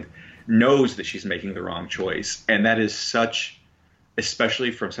choice and knows that she's making the wrong choice. And that is such,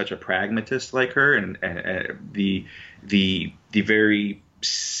 especially from such a pragmatist like her, and the very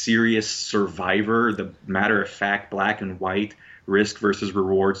serious survivor, the matter of fact, black and white, risk versus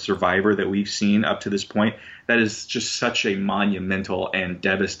reward survivor that we've seen up to this point. That is just such a monumental and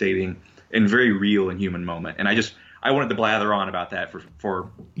devastating and very real and human moment. And I wanted to blather on about that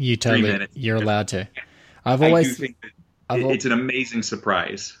for you 3 minutes. You're allowed to. I do think that it's an amazing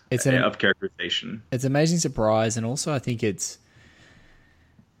surprise of characterization. It's an amazing surprise, and also I think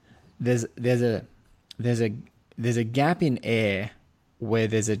there's a gap in air where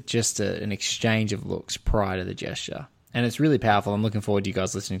there's an exchange of looks prior to the gesture, and it's really powerful. I'm looking forward to you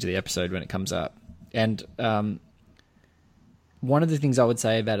guys listening to the episode when it comes up. And one of the things I would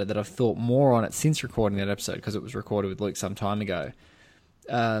say about it that I've thought more on it since recording that episode, because it was recorded with Luke some time ago,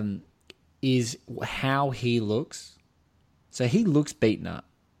 is how he looks. So he looks beaten up.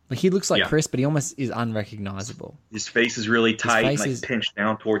 Like, he looks like Chris, but he almost is unrecognizable. His face is really tight, like pinched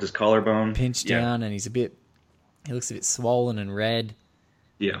down towards his collarbone. Pinched down, and he looks a bit swollen and red.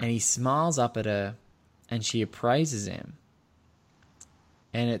 Yeah. And he smiles up at her, and she appraises him.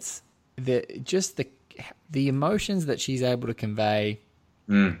 And it's the emotions that she's able to convey.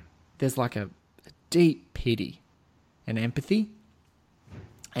 There's like a deep pity and empathy.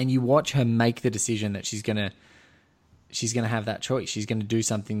 And you watch her make the decision that she's gonna have that choice. She's gonna do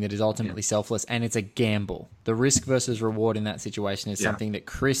something that is ultimately selfless, and it's a gamble. The risk versus reward in that situation is something that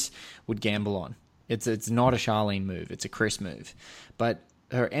Chris would gamble on. It's not a Charlene move. It's a Chris move. But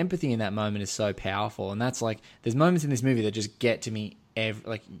her empathy in that moment is so powerful, and that's like, there's moments in this movie that just get to me.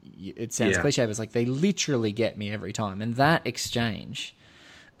 It sounds cliche, but it's like they literally get me every time. And that exchange,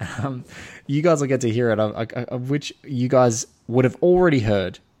 you guys will get to hear it, of which you guys would have already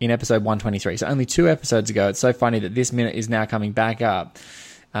heard in episode 123. So only 2 episodes ago. It's so funny that this minute is now coming back up.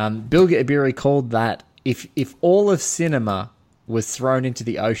 Bill Gabiri called that, if all of cinema was thrown into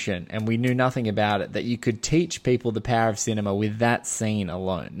the ocean and we knew nothing about it, that you could teach people the power of cinema with that scene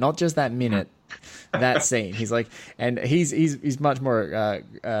alone. Not just that minute, that scene. He's like, and he's much more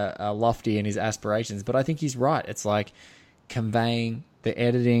lofty in his aspirations, but I think he's right. It's like conveying the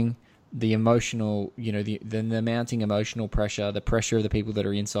editing, the emotional, the mounting emotional pressure, the pressure of the people that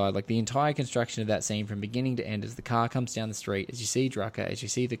are inside, like the entire construction of that scene from beginning to end, as the car comes down the street, as you see Drucker, as you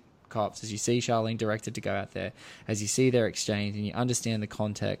see the cops, as you see Charlene directed to go out there, as you see their exchange, and you understand the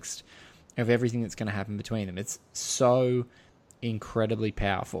context of everything that's going to happen between them. It's so incredibly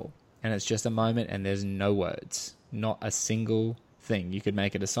powerful, and it's just a moment, and there's no words, not a single thing. You could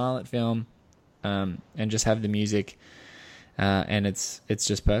make it a silent film, and just have the music, and it's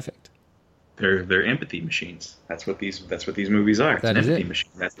just perfect. They're empathy machines. That's what these movies are. It's an empathy machine.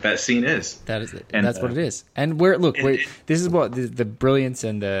 That scene is. That is it. And that's what it is. And this is what the brilliance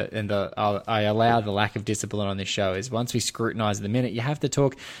and I allow the lack of discipline on this show is, once we scrutinize the minute, you have to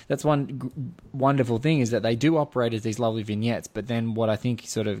talk. That's one wonderful thing, is that they do operate as these lovely vignettes, but then what I think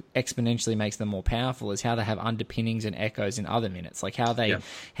sort of exponentially makes them more powerful is how they have underpinnings and echoes in other minutes, like how they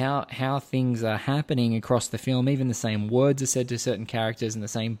how things are happening across the film. Even the same words are said to certain characters and the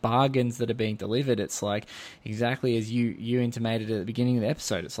same bargains that are being delivered. It's like, exactly as you intimated at the beginning of the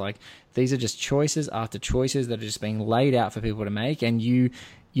episode, it's like these are just choices after choices that are just being laid out for people to make, and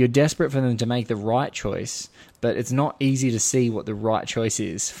you're desperate for them to make the right choice, but it's not easy to see what the right choice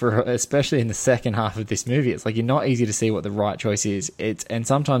is, especially in the second half of this movie. It's like you're not easy to see what the right choice is. And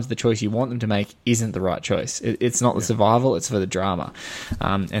sometimes the choice you want them to make isn't the right choice. It's not the survival, it's for the drama.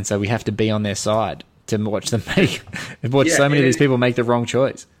 And so we have to be on their side to watch them so many of these people make the wrong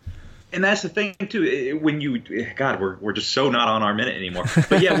choice. And that's the thing too. When we're just so not on our minute anymore.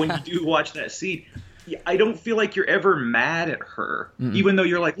 But yeah, when you do watch that scene, I don't feel like you're ever mad at her, even though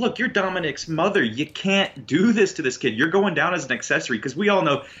you're like, look, you're Dominic's mother. You can't do this to this kid. You're going down as an accessory, because we all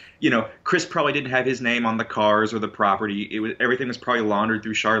know, Chris probably didn't have his name on the cars or the property. Everything was probably laundered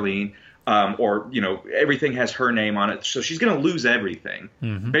through Charlene, or everything has her name on it. So she's going to lose everything.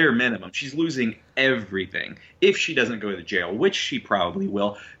 Bare minimum, she's losing everything if she doesn't go to jail, which she probably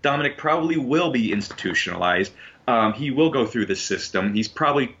will. Dominic probably will be institutionalized. He will go through the system. He's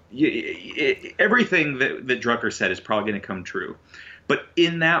probably everything that Drucker said is probably going to come true. But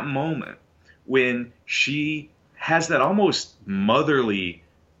in that moment, when she has that almost motherly,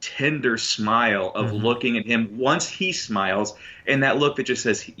 tender smile of looking at him once he smiles, and that look that just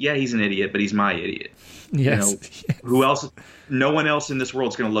says, yeah, he's an idiot, but he's my idiot. Yes. Who else? No one else in this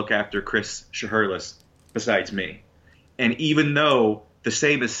world is going to look after Chris Shaherlis besides me. And even though the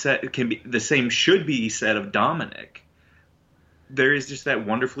same should be said of Dominic, there is just that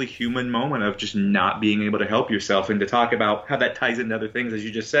wonderfully human moment of just not being able to help yourself, and to talk about how that ties into other things, as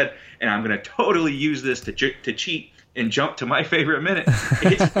you just said. And I'm going to totally use this to cheat and jump to my favorite minute.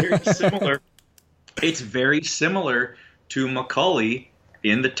 It's very similar. It's very similar to Macaulay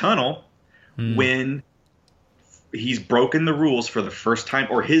in the tunnel when he's broken the rules for the first time,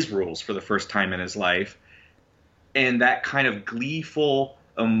 or his rules for the first time in his life. And that kind of gleeful,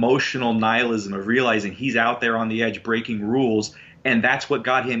 emotional nihilism of realizing he's out there on the edge breaking rules, and that's what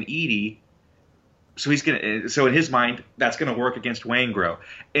got him Edie. So in his mind, that's gonna work against Waingro.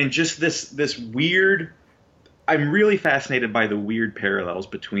 And just this weird, I'm really fascinated by the weird parallels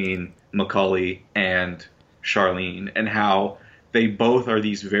between Macaulay and Charlene, and how they both are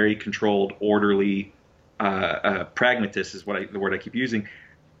these very controlled, orderly pragmatists is the word I keep using,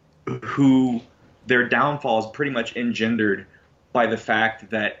 who their downfall is pretty much engendered by the fact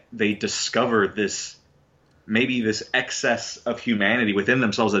that they discover this excess of humanity within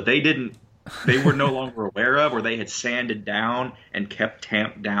themselves that they were no longer aware of, or they had sanded down and kept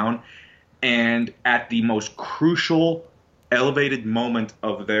tamped down. And at the most crucial, elevated moment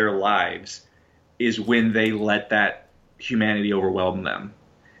of their lives is when they let that humanity overwhelm them.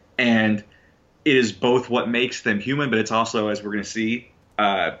 And it is both what makes them human, but it's also, as we're going to see,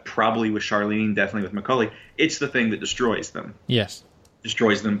 probably with Charlene, definitely with Macaulay, it's the thing that destroys them. Yes.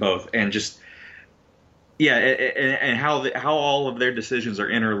 Destroys them both. And just, yeah, and how all of their decisions are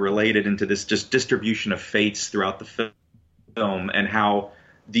interrelated into this just distribution of fates throughout the film, and how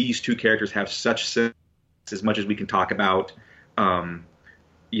these two characters have such sense, as much as we can talk about,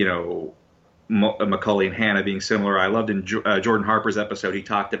 Macaulay and Hannah being similar. I loved in Jordan Harper's episode, he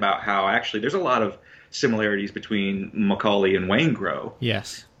talked about how actually there's a lot of similarities between Macaulay and Waingro.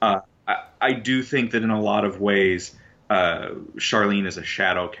 Yes. I do think that in a lot of ways, Charlene is a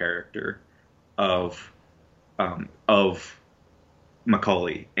shadow character of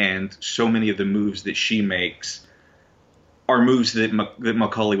Macaulay, and so many of the moves that she makes are moves that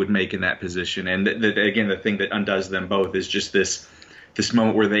Macaulay would make in that position. And that again, the thing that undoes them both is just this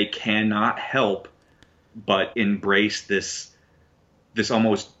moment where they cannot help but embrace this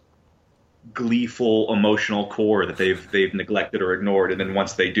almost gleeful emotional core that they've neglected or ignored. And then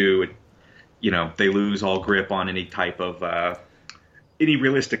once they do, they lose all grip on any type of any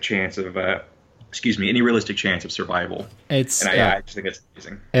realistic chance of survival. I just think it's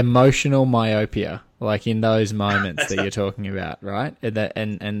amazing. Emotional myopia, like in those moments that you're talking about, right?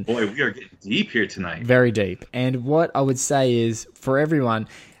 And boy, we are getting deep here tonight. Very deep. And what I would say is, for everyone,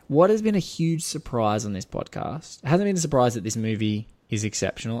 what has been a huge surprise on this podcast, it hasn't been a surprise that this movie is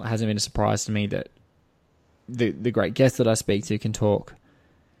exceptional. It hasn't been a surprise to me that the great guests that I speak to can talk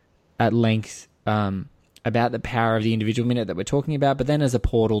at length about the power of the individual minute that we're talking about, but then as a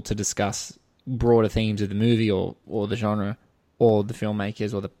portal to discuss broader themes of the movie or the genre or the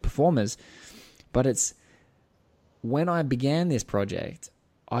filmmakers or the performers. But it's, when I began this project,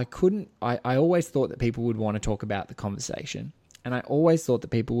 I always thought that people would want to talk about the conversation, and I always thought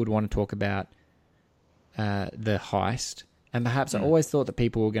that people would want to talk about the heist, and perhaps I always thought that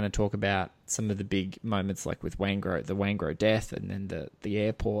people were going to talk about some of the big moments, like with Waingro, the Waingro death, and then the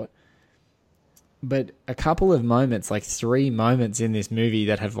airport. But a couple of moments, like 3 moments in this movie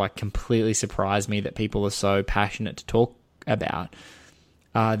that have like completely surprised me that people are so passionate to talk about,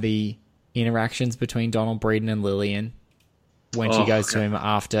 are the interactions between Donald Breeden and Lillian when she goes to him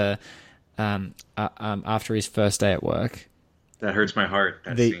after his first day at work. That hurts my heart.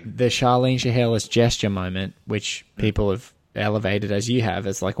 The Charlene Chehalis gesture moment, which people have elevated, as you have,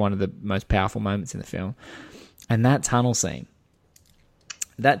 as like one of the most powerful moments in the film. And that tunnel scene.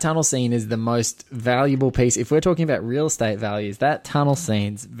 That tunnel scene is the most valuable piece. If we're talking about real estate values, that tunnel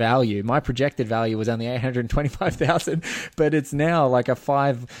scene's value, my projected value was only $825,000, but it's now like a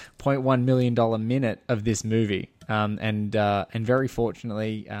 $5.1 million minute of this movie. And very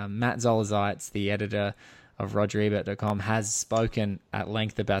fortunately, Matt Zolazites, the editor of RogerEbert.com, has spoken at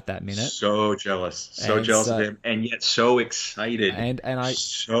length about that minute. So jealous of him, and yet so excited. I'm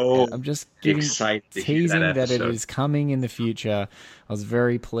just teasing that it is coming in the future. I was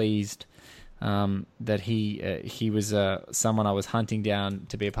very pleased that he was someone I was hunting down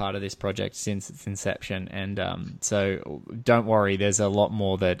to be a part of this project since its inception. And so don't worry, there's a lot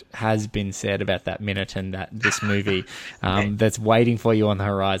more that has been said about that minute and this movie that's waiting for you on the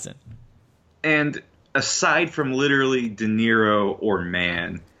horizon. And aside from literally De Niro or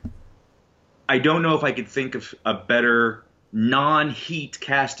Mann, I don't know if I could think of a better non-Heat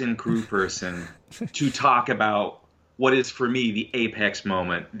cast and crew person to talk about what is for me the apex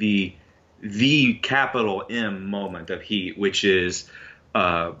moment, the capital M moment of Heat, which is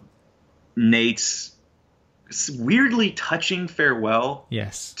Nate's weirdly touching farewell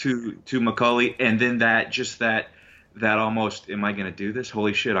to Macaulay, and then that almost, am I going to do this?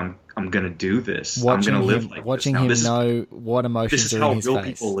 Holy shit, I'm going to do this. I'm going to live like this. Watching him know what emotions are in his face. This is how real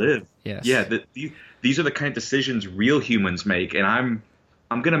people live. Yes. Yeah, these are the kind of decisions real humans make, and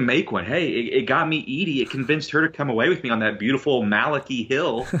I'm gonna make one. Hey, it got me Edie. It convinced her to come away with me on that beautiful Malachi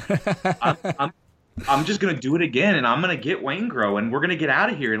Hill. I'm just gonna do it again, and I'm gonna get Waingro, and we're gonna get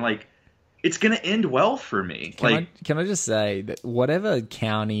out of here, and like, it's gonna end well for me. Can I just say that whatever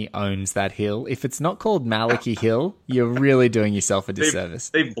county owns that hill, if it's not called Malachi Hill, you're really doing yourself a disservice.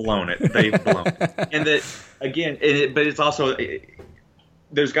 They've blown it. And that again, but it's also.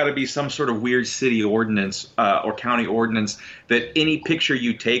 There's got to be some sort of weird city ordinance or county ordinance that any picture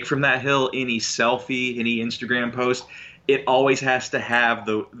you take from that hill, any selfie, any Instagram post, it always has to have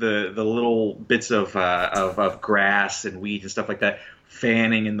the little bits of grass and weeds and stuff like that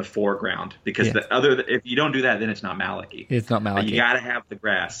fanning in the foreground, because if you don't do that, then it's not Malachi. It's not Malachi. You got to have the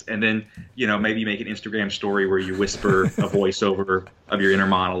grass, and then maybe make an Instagram story where you whisper a voiceover of your inner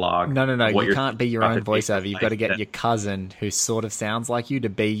monologue. No, you can't be your own voiceover. You've got to get your cousin who sort of sounds like you to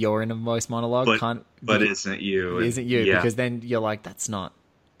be your inner voice monologue. But isn't you? Because then you're like, that's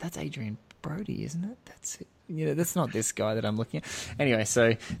Adrian Brody, isn't it? That's not this guy that I'm looking at. Anyway,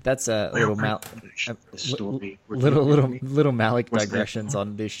 so that's a little Malik digressions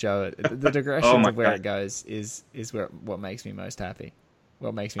on this show. The digressions of where it goes is what makes me most happy.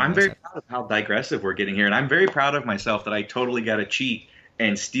 I'm very proud of how digressive we're getting here, and I'm very proud of myself that I totally got to cheat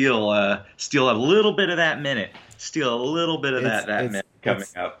and steal a little bit of that minute, that minute coming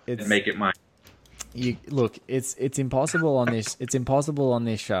up, and make it mine. It's impossible on this. It's impossible on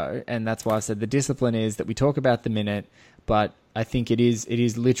this show, and that's why I said the discipline is that we talk about the minute, but I think it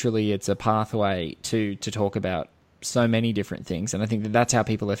is literally it's a pathway to talk about so many different things, and I think that's how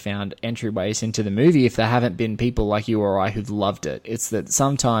people have found entryways into the movie. If there haven't been people like you or I who've loved it, it's that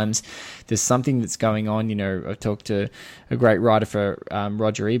sometimes there's something that's going on. I talked to a great writer for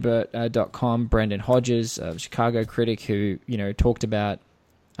RogerEbert.com, Brendan Hodges, a Chicago critic, who talked about.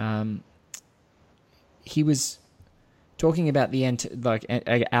 He was talking about the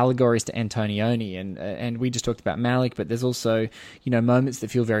allegories to Antonioni, and we just talked about Malick, but there's also moments that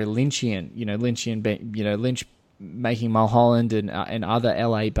feel very Lynchian. Lynch making Mulholland and other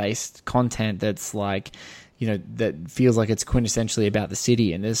LA based content that's like that feels like it's quintessentially about the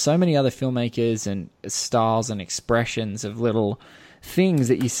city. And there's so many other filmmakers and styles and expressions of little things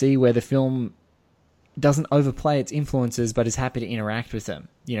that you see where the film doesn't overplay its influences, but is happy to interact with them.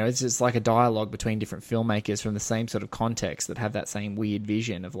 It's just like a dialogue between different filmmakers from the same sort of context that have that same weird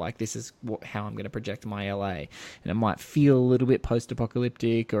vision of like, this is how I'm going to project my LA. And it might feel a little bit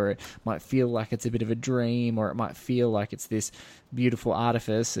post-apocalyptic, or it might feel like it's a bit of a dream, or it might feel like it's this beautiful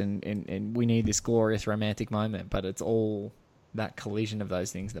artifice and we need this glorious romantic moment. But it's all that collision of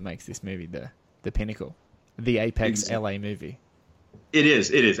those things that makes this movie the pinnacle, the apex LA movie. It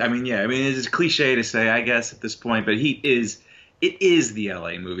is. I mean, it's cliche to say, I guess, at this point, but it is the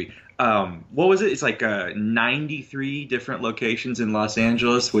LA movie. What was it? It's like 93 different locations in Los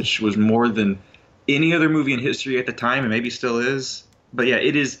Angeles, which was more than any other movie in history at the time, and maybe still is. But yeah,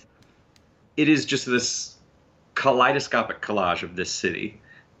 it is just this kaleidoscopic collage of this city,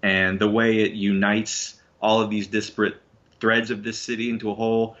 and the way it unites all of these disparate threads of this city into a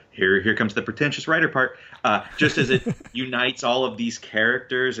whole. Here comes the pretentious writer part. Just as it unites all of these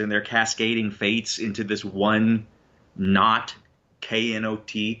characters and their cascading fates into this one knot,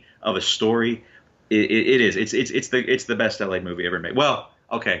 KNOT, of a story. It is. It's the best LA movie ever made. Well,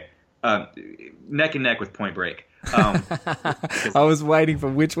 okay, neck and neck with Point Break. I was waiting for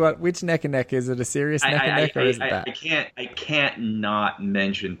which neck and neck. Is it a serious neck and neck, or is it that? I can't not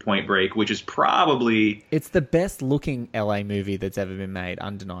mention Point Break, which is probably it's the best looking LA movie that's ever been made,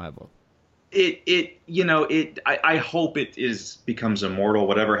 undeniable. I hope it becomes immortal.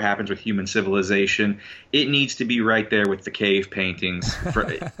 Whatever happens with human civilization, it needs to be right there with the cave paintings.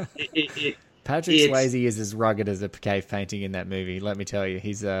 Patrick Swayze is as rugged as a cave painting in that movie. Let me tell you,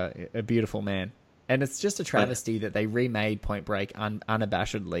 he's a beautiful man. And it's just a travesty that they remade Point Break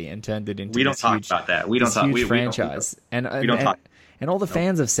unabashedly and turned it into this huge franchise. And all the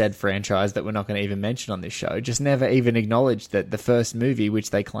fans of said franchise that we're not going to even mention on this show just never even acknowledged that the first movie,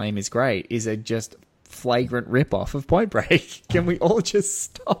 which they claim is great, is a just flagrant rip-off of Point Break. Can we all just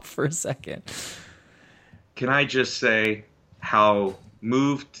stop for a second? Can I just say how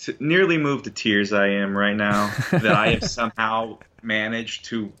nearly moved to tears I am right now that I have somehow managed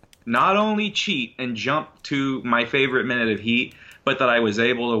to not only cheat and jump to my favorite minute of Heat, but that I was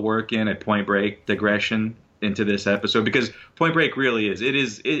able to work in a Point Break digression into this episode, because Point Break really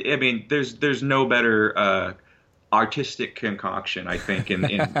is. I mean, there's no better artistic concoction, I think, in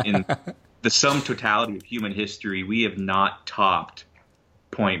the sum totality of human history. We have not topped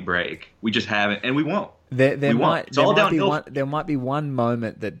Point Break. We just haven't, and we won't. There might be one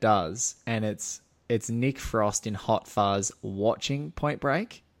moment that does, and it's it's Nick Frost in Hot Fuzz watching Point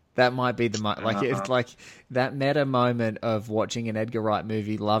Break. That might be the it's like that meta moment of watching an Edgar Wright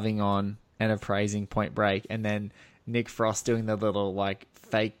movie, loving on and appraising Point Break, and then Nick Frost doing the little like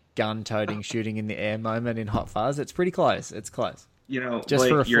fake gun-toting shooting in the air moment in Hot Fuzz. It's pretty close. It's close. Just Blake,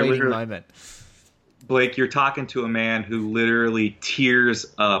 for a fleeting moment. Blake, you're talking to a man who literally tears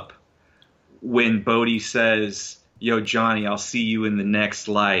up when Bodhi says, "Yo, Johnny, I'll see you in the next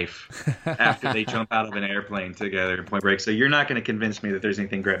life," after they jump out of an airplane together in Point Break. So you're not going to convince me that there's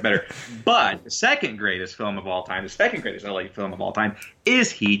anything better. But the second greatest film of all time, the second greatest LA film of all time,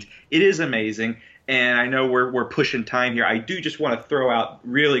 is Heat. It is amazing. And I know we're pushing time here. I do just want to throw out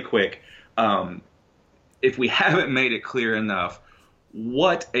really quick, if we haven't made it clear enough,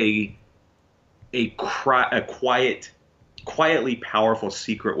 what a quietly powerful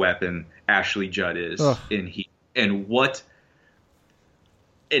secret weapon Ashley Judd is in Heat. And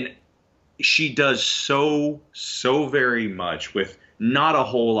she does so very much with not a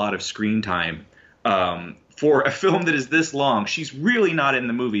whole lot of screen time. For a film that is this long, she's really not in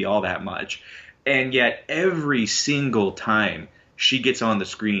the movie all that much. And yet every single time she gets on the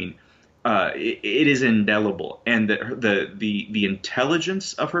screen, it is indelible. And the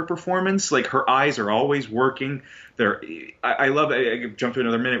intelligence of her performance, like her eyes are always working. I love it. I jump to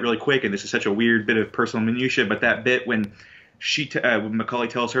another minute really quick, and this is such a weird bit of personal minutia, but that bit when when Macaulay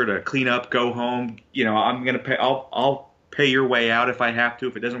tells her to clean up, go home, I'm gonna pay. I'll pay your way out if I have to.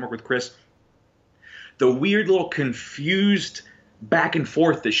 If it doesn't work with Chris, the weird little confused back and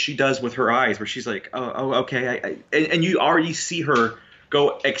forth that she does with her eyes, where she's like, oh okay, and you already see her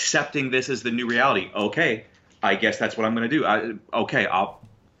go accepting this as the new reality. Okay, I guess that's what I'm gonna do.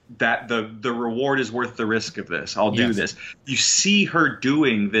 The reward is worth the risk of this. I'll do this. You see her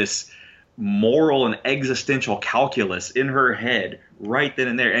doing this moral and existential calculus in her head right then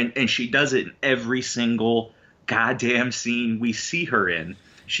and there. And she does it in every single goddamn scene we see her in.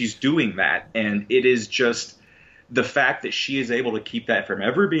 She's doing that. And it is just the fact that she is able to keep that from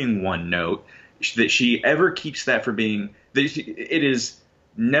ever being one note, that she ever keeps that from being – it is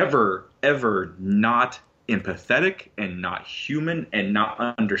never, ever not empathetic and not human and not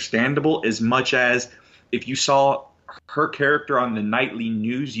understandable, as much as if you saw her character on the nightly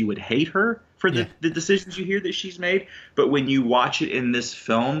news, you would hate her for the decisions you hear that she's made. But when you watch it in this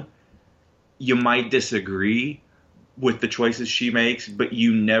film, you might disagree with the choices she makes, but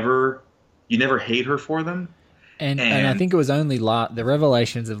you never hate her for them. And I think it was only the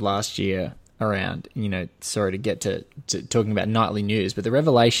revelations of last year around, sorry to get to talking about nightly news, but the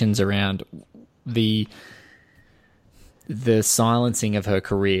revelations around the silencing of her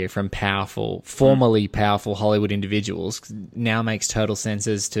career from formerly powerful Hollywood individuals now makes total sense.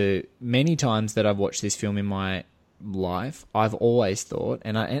 As to many times that I've watched this film in my life, I've always thought,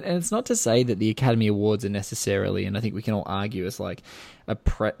 and it's not to say that the Academy Awards are necessarily, and I think we can all argue, it's like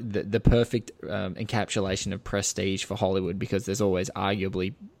the perfect encapsulation of prestige for Hollywood, because there's always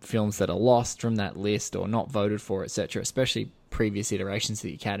arguably films that are lost from that list or not voted for, etc., especially previous iterations of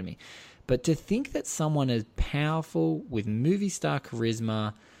the Academy. But to think that someone as powerful, with movie star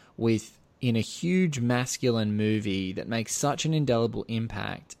charisma, in a huge masculine movie that makes such an indelible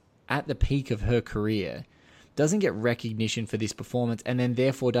impact at the peak of her career, doesn't get recognition for this performance, and then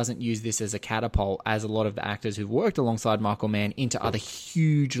therefore doesn't use this as a catapult, as a lot of the actors who've worked alongside Michael Mann, into other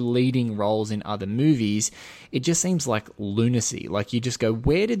huge leading roles in other movies, it just seems like lunacy. Like, you just go,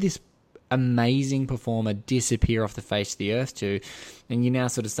 where did this amazing performer disappear off the face of the earth to? And you're now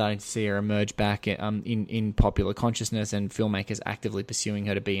sort of starting to see her emerge back in popular consciousness, and filmmakers actively pursuing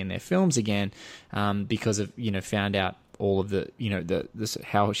her to be in their films again, because of, found out all of the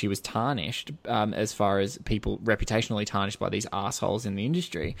how she was tarnished, as far as people reputationally tarnished by these assholes in the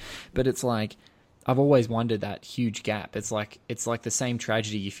industry. But it's like, I've always wondered that huge gap. It's like the same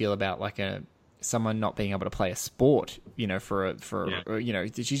tragedy you feel about like someone not being able to play a sport,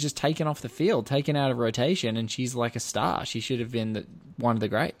 she's just taken off the field, taken out of rotation, and she's like a star. She should have been one of the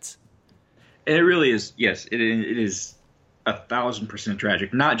greats. And it really is, yes, it is 1,000%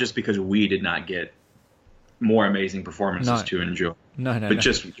 tragic, not just because we did not get more amazing performances to enjoy. But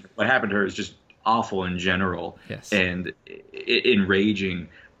just what happened to her is just awful in general. Yes. And enraging.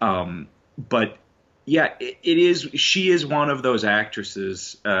 But yeah, it is. She is one of those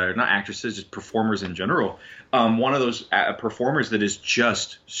actresses, not actresses, just performers in general. One of those performers that is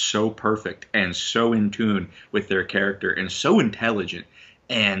just so perfect and so in tune with their character and so intelligent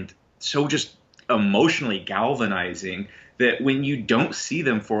and so just emotionally galvanizing that when you don't see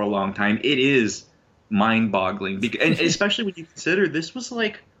them for a long time, it is mind-boggling. And especially when you consider this was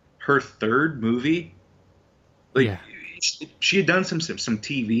like her third movie. She had done some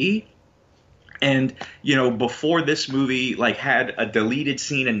TV. And, before this movie, like, had a deleted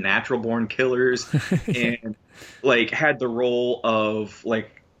scene in Natural Born Killers and, like, had the role of,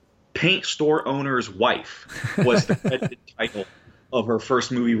 like, paint store owner's wife was the credited title of her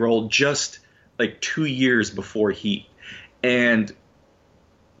first movie role just, like, 2 years before Heat. And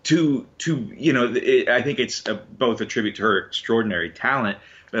I think it's both a tribute to her extraordinary talent,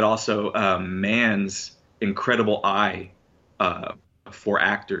 but also Mann's incredible eye for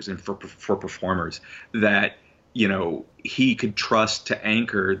actors and for performers that, he could trust to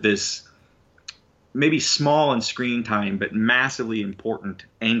anchor this maybe small in screen time, but massively important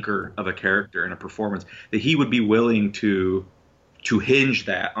anchor of a character in a performance, that he would be willing to hinge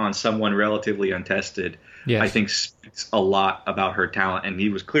that on someone relatively untested. Yes. I think speaks a lot about her talent. And he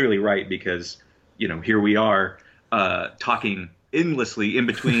was clearly right, because, here we are talking endlessly in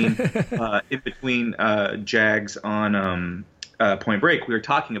between Jags on Point Break. We were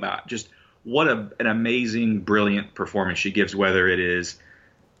talking about just what an amazing, brilliant performance she gives, whether it is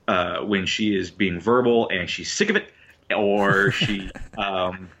when she is being verbal and she's sick of it, or she,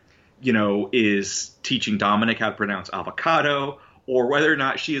 is teaching Dominic how to pronounce avocado, or whether or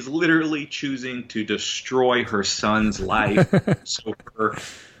not she is literally choosing to destroy her son's life so her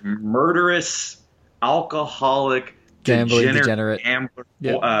murderous, alcoholic, degenerate gambler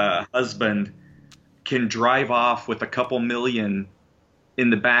husband can drive off with a couple million in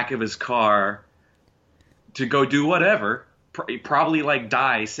the back of his car to go do whatever, probably like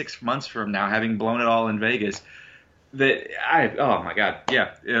die 6 months from now, having blown it all in Vegas. Oh my God,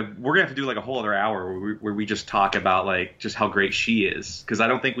 yeah, we're gonna have to do like a whole other hour where we just talk about like just how great she is, because I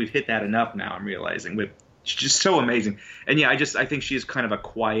don't think we've hit that enough now. I'm realizing she's just so amazing, and yeah, I think she is kind of a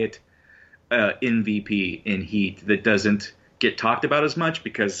quiet MVP in Heat that doesn't get talked about as much,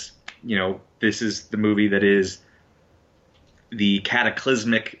 because this is the movie that is the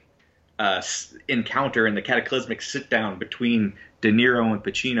cataclysmic encounter and the cataclysmic sit down between De Niro and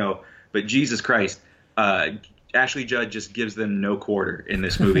Pacino. But Jesus Christ, Ashley Judd just gives them no quarter in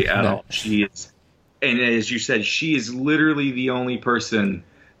this movie at all. She is, and as you said, she is literally the only person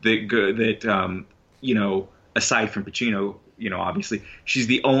that aside from Pacino, obviously, she's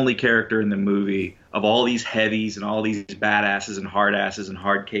the only character in the movie of all these heavies and all these badasses and hard asses and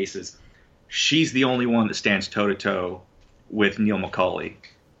hard cases. She's the only one that stands toe to toe with Neil McCauley,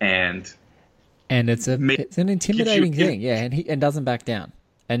 and it's an intimidating thing, yeah, and doesn't back down,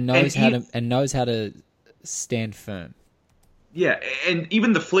 and knows how to stand firm. Yeah, and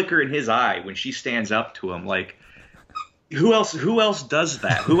even the flicker in his eye when she stands up to him, like, who else does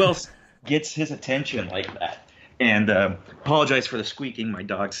that? Who else gets his attention like that? And apologize for the squeaking. My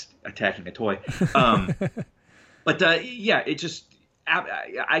dog's attacking a toy. But yeah, it just,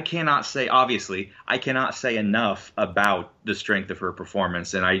 I cannot say enough about the strength of her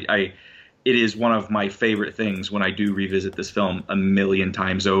performance. And it is one of my favorite things when I do revisit this film a million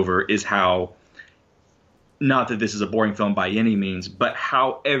times over, is how, not that this is a boring film by any means, but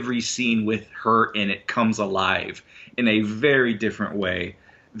how every scene with her in it comes alive in a very different way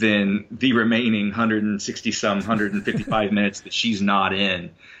than the remaining 155 minutes that she's not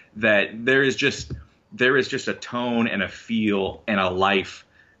in. That there is just a tone and a feel and a life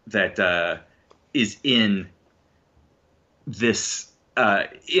that is in this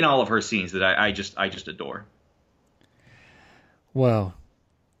in all of her scenes that I just adore. Well,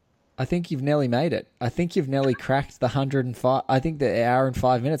 I think you've nearly made it. I think you've nearly cracked the 105. I think the hour and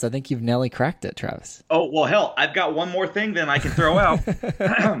 5 minutes. I think you've nearly cracked it, Travis. Oh, well, hell, I've got one more thing then I can throw out.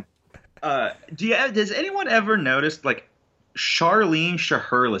 Does anyone ever notice, like, Charlene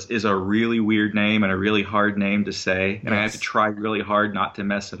Shaherlis is a really weird name and a really hard name to say, and I have to try really hard not to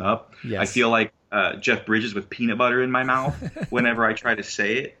mess it up. Yes. I feel like Jeff Bridges with peanut butter in my mouth whenever I try to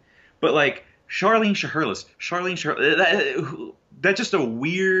say it. But, like, Charlene Shaherlis, that's just a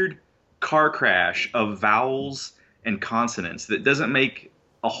weird car crash of vowels and consonants that doesn't make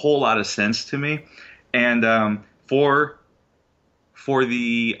a whole lot of sense to me. And for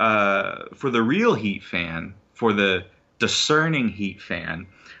the real Heat fan, for the discerning Heat fan,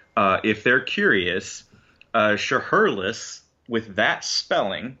 if they're curious, Shaherlis with that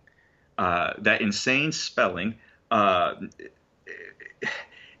spelling, that insane spelling,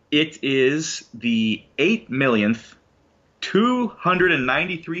 it is the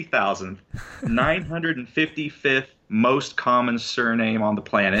 8,293,955th most common surname on the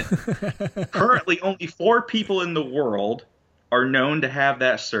planet. Currently, only 4 people in the world are known to have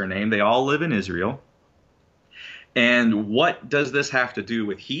that surname. They all live in Israel. And what does this have to do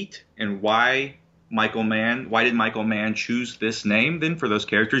with Heat, and why did Michael Mann choose this name then for those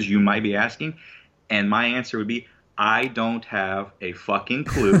characters, you might be asking? And my answer would be, I don't have a fucking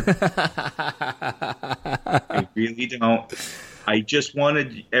clue. I really don't. I just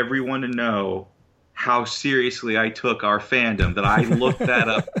wanted everyone to know how seriously I took our fandom, that I looked that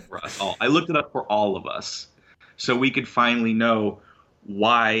up for us all. I looked it up for all of us so we could finally know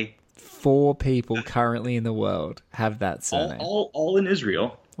why 4 people currently in the world have that surname. all in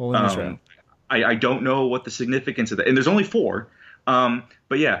Israel. All in Israel. I don't know what the significance of that, and there's only 4.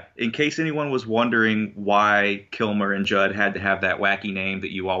 But yeah, in case anyone was wondering why Kilmer and Judd had to have that wacky name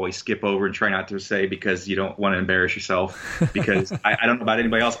that you always skip over and try not to say because you don't want to embarrass yourself, because I don't know about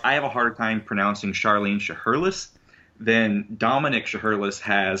anybody else. I have a harder time pronouncing Charlene Shaherlis than Dominic Shaherlis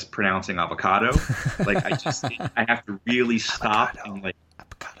has pronouncing avocado. Like I have to really stop and like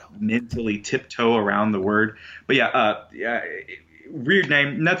mentally tiptoe around the word. But yeah, weird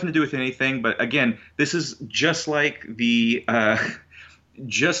name, nothing to do with anything. But again, this is just like the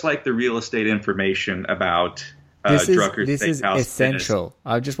real estate information about Drucker's this is Steakhouse. essential.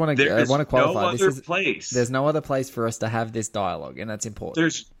 I just want to qualify. No other place. There's no other place for us to have this dialogue, and that's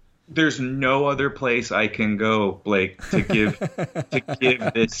important. There's no other place I can go, Blake, to give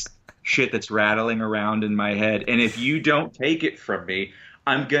this shit that's rattling around in my head. And if you don't take it from me,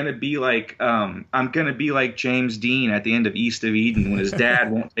 I'm gonna be like James Dean at the end of East of Eden when his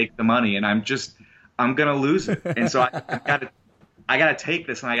dad won't take the money, and I'm gonna lose it. And so I gotta take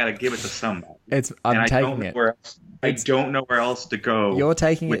this and I gotta give it to somebody. I'm taking it. I don't know where else to go. You're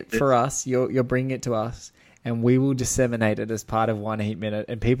taking it for us. You're bringing it to us, and we will disseminate it as part of One Heat Minute,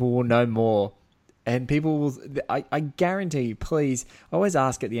 and people will know more. And people will. I guarantee you. Please, I always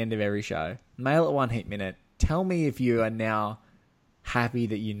ask at the end of every show, mail at One Heat Minute. Tell me if you are now happy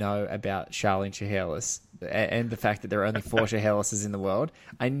that you know about Charlene Shaherlis and the fact that there are only 4 Shaherlises in the world.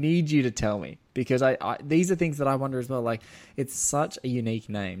 I need you to tell me, because I these are things that I wonder as well. Like, it's such a unique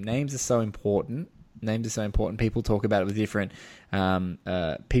name. Names are so important. People talk about it with different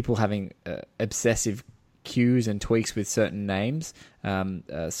people having obsessive cues and tweaks with certain names.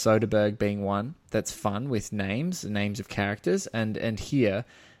 Soderbergh being one that's fun with names of characters, and here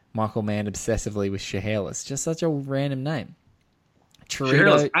Michael Mann obsessively with Shaherlis. Just such a random name.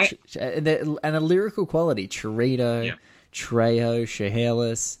 Chirito, and a lyrical quality. Chirito, Trejo,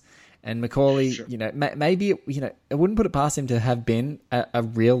 Shaherlis, and Macaulay. Sure. Maybe it wouldn't put it past him to have been a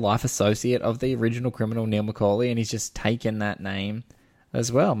real life associate of the original criminal Neil Macaulay, and he's just taken that name as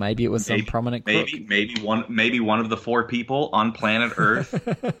well. Maybe it was some prominent crook. Maybe one of the 4 people on planet Earth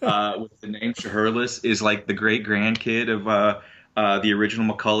with the name Shaherlis is like the great grandkid of the original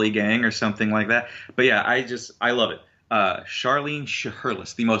Macaulay gang or something like that. But yeah, I love it. Charlene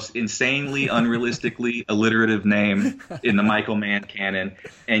Shaherlis, the most insanely, unrealistically alliterative name in the Michael Mann canon.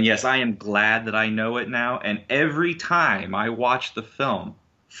 And yes, I am glad that I know it now. And every time I watch the film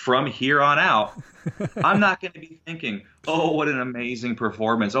from here on out, I'm not going to be thinking, oh, what an amazing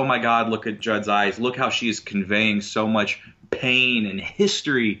performance. Oh, my God, look at Judd's eyes. Look how she is conveying so much pain and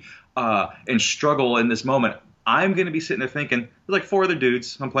history and struggle in this moment. I'm going to be sitting there thinking, there's like 4 other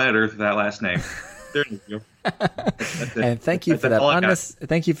dudes on planet Earth with that last name. There you go. And thank you for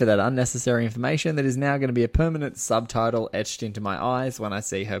that unnecessary information that is now going to be a permanent subtitle etched into my eyes when I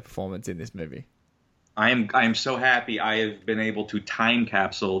see her performance in this movie. I am so happy I have been able to time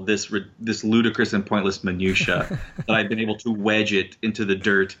capsule this ludicrous and pointless minutia that I've been able to wedge it into the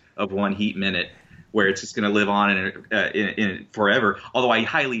dirt of One Heat Minute, where it's just going to live on in forever. Although I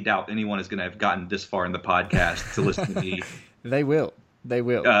highly doubt anyone is going to have gotten this far in the podcast to listen to me. They will.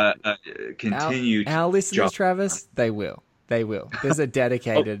 Continue. Our listeners, Travis, they will. This is a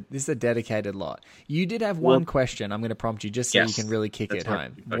dedicated lot. You did have one question I'm going to prompt you just so you can really kick it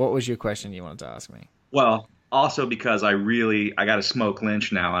home. What was your question you wanted to ask me? Well, also because I got to smoke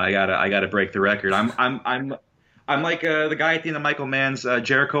Lynch now, and I got to break the record. I'm like the guy at the end of Michael Mann's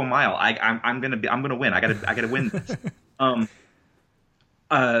Jericho Mile. I'm gonna win. I gotta win this.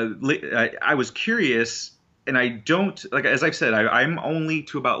 I was curious. And I don't, like, as I've said, I'm only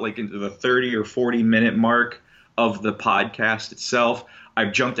to about like into the 30 or 40 minute mark of the podcast itself.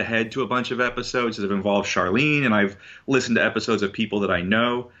 I've jumped ahead to a bunch of episodes that have involved Charlene, and I've listened to episodes of people that I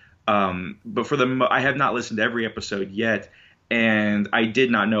know. But I have not listened to every episode yet, and I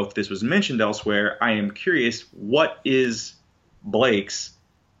did not know if this was mentioned elsewhere. I am curious, what is Blake's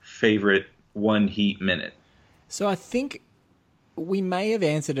favorite One Heat Minute? So I think we may have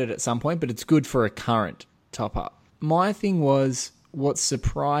answered it at some point, but it's good for a current top up. My thing was, what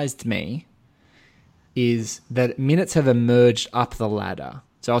surprised me is that minutes have emerged up the ladder.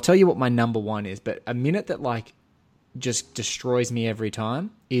 So I'll tell you what my number 1 is, but a minute that like just destroys me every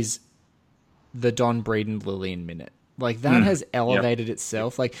time is the Don Breeden Lillian minute. Like that has elevated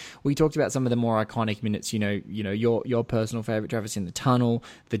itself. Like we talked about some of the more iconic minutes, your personal favorite, Travis, in the tunnel,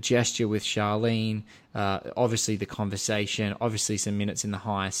 the gesture with Charlene, obviously the conversation, obviously some minutes in the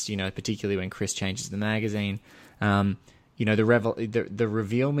heist, particularly when Chris changes the magazine. The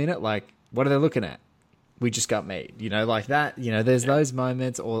reveal minute, like what are they looking at? We just got made, like that, there's those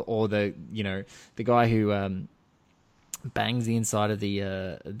moments, or the guy who bangs the inside of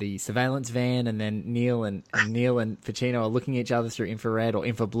the surveillance van, and then Neil and Pacino are looking at each other through infrared or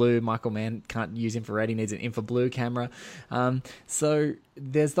infra blue. Michael Mann can't use infrared; he needs an infra blue camera. So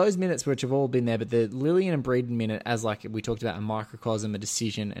there's those minutes which have all been there, but the Lillian and Breeden minute, as like we talked about, a microcosm, a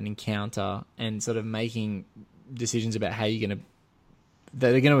decision, an encounter, and sort of making decisions about how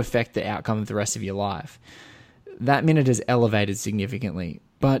that are going to affect the outcome of the rest of your life. That minute is elevated significantly,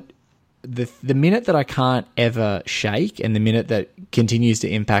 but the minute that I can't ever shake, and the minute that continues to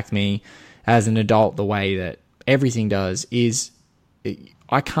impact me as an adult the way that everything does, is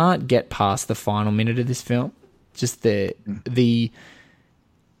I can't get past the final minute of this film. Just the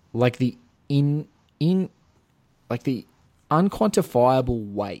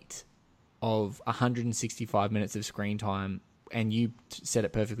unquantifiable weight of 165 minutes of screen time. And you said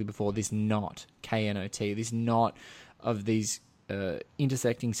it perfectly before, this knot, K-N-O-T, this knot of these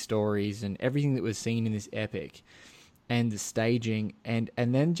intersecting stories and everything that was seen in this epic, and the staging, and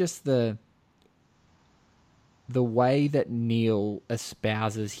then just the way that Neil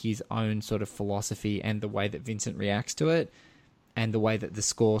espouses his own sort of philosophy, and the way that Vincent reacts to it, and the way that the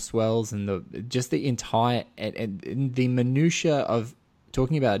score swells, and the entire and the minutia of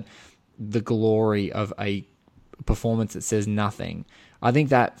talking about the glory of a performance that says nothing. I think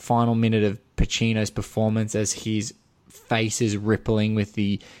that final minute of Pacino's performance, as his face is rippling with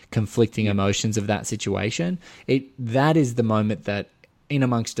the conflicting emotions of that situation, that is the moment that, in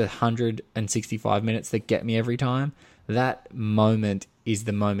amongst 165 minutes that get me every time, that moment is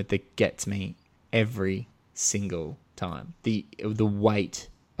the moment that gets me every single time. The weight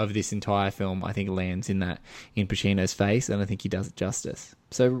of this entire film, I think, lands in Pacino's face, and I think he does it justice.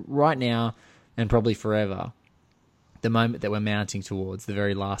 So right now, and probably forever, the moment that we're mounting towards, the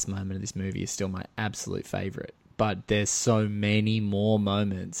very last moment of this movie, is still my absolute favorite. But there's so many more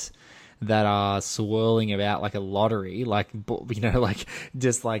moments that are swirling about like a lottery, like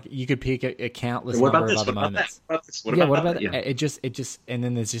just like you could pick a countless number of other moments. What about that? It just, and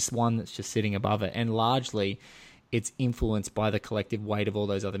then there's just one that's just sitting above it, and largely it's influenced by the collective weight of all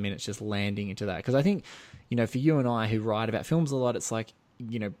those other minutes just landing into that. Because I think, for you and I who write about films a lot, it's like,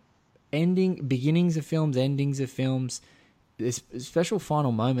 beginnings of films, endings of films, this special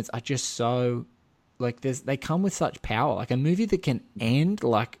final moments are just so, like, they come with such power. Like a movie that can end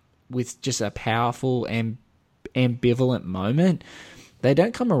like with just a powerful and ambivalent moment, they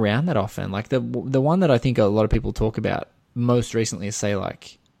don't come around that often. Like the one that I think a lot of people talk about most recently is, say,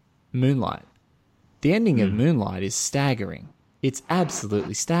 like Moonlight. The ending of Moonlight is staggering. It's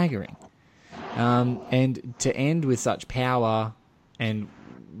absolutely staggering. And to end with such power, and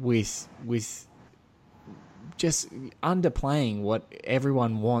with just underplaying what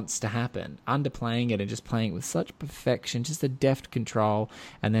everyone wants to happen, underplaying it and just playing it with such perfection, just a deft control,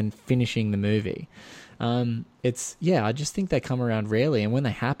 and then finishing the movie. I just think they come around rarely, and when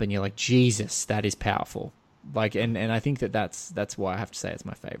they happen, you're like, Jesus, that is powerful. Like, and I think that's why I have to say it's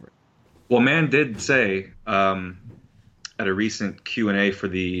my favorite. Well, Mann did say at a recent Q&A for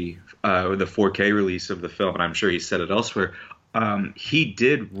the 4K release of the film, and I'm sure he said it elsewhere, he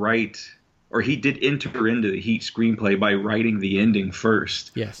did write, or he did enter into the Heat screenplay by writing the ending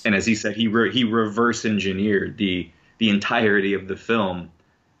first. Yes. And as he said, he reverse engineered the entirety of the film,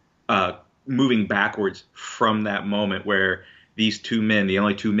 moving backwards from that moment where these two men, the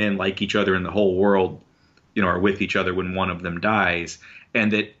only two men like each other in the whole world, are with each other when one of them dies,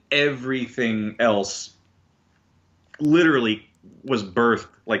 and that everything else literally was birthed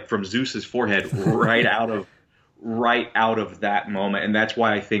like from Zeus's forehead right out of that moment. And that's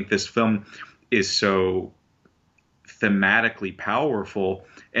why I think this film is so thematically powerful,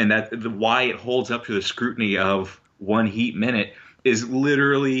 and that why it holds up to the scrutiny of one Heat minute is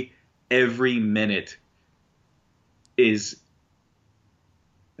literally every minute is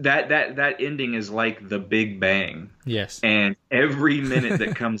that ending is like the Big Bang. Yes. And every minute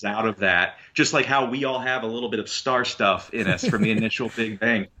that comes out of that, just like how we all have a little bit of star stuff in us from the initial Big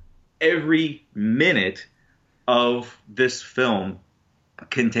Bang, every minute of this film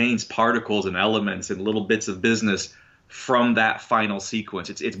contains particles and elements and little bits of business from that final sequence.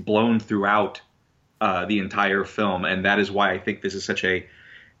 It's blown throughout the entire film, and that is why I think this is such a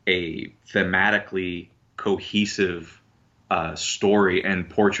thematically cohesive story and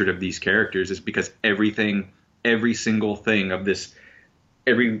portrait of these characters, is because everything every single thing of this,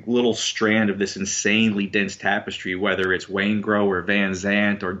 every little strand of this insanely dense tapestry, whether it's Waingro or Van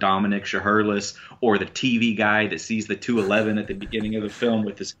Zant or Dominic Shaherlis or the TV guy that sees the 211 at the beginning of the film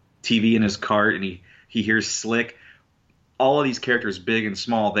with his TV in his cart and he hears Slick. All of these characters, big and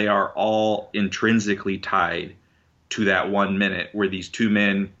small, they are all intrinsically tied to that 1 minute where these two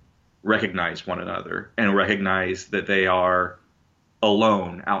men recognize one another and recognize that they are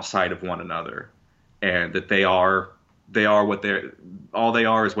alone outside of one another, and that they are what all they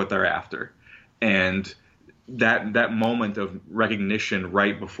are is what they're after. And that moment of recognition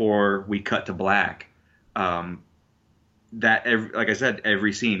right before we cut to black, like I said,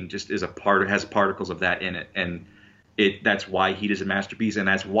 every scene just is has particles of that in it, and that's why Heat is a masterpiece, and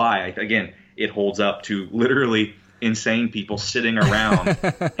that's why again it holds up to literally insane people sitting around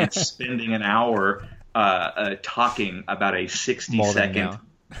and spending an hour talking about a 60-second.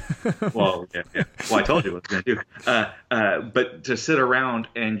 Well, yeah. Well, I told you what I was going to do. But to sit around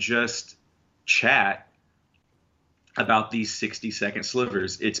and just chat about these 60-second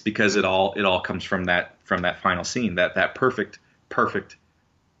slivers, it's because it all comes from that final scene, that perfect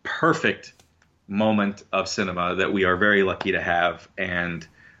moment of cinema that we are very lucky to have. And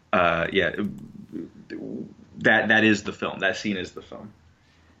that is the film. That scene is the film.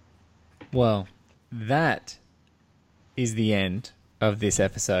 Well, that is the end of this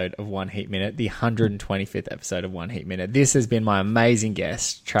episode of One Heat Minute, the 125th episode of One Heat Minute. This has been my amazing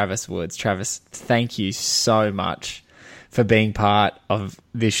guest, Travis Woods. Travis, thank you so much for being part of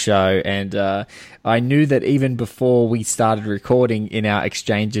this show. And I knew that even before we started recording in our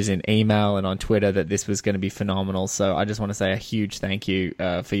exchanges in email and on Twitter that this was going to be phenomenal. So I just want to say a huge thank you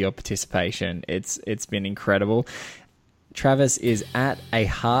for your participation. It's been incredible. Travis is at A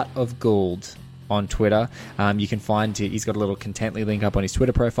Heart of Gould on Twitter. You can find he's got a little Contently link up on his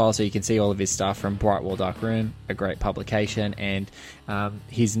Twitter profile, so you can see all of his stuff from Bright Wall Dark Room, a great publication, and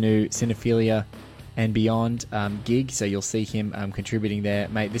his new CINEPHILIA and Beyond gig. So you'll see him contributing there.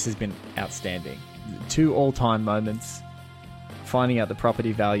 Mate, this has been outstanding. 2 all-time moments: finding out the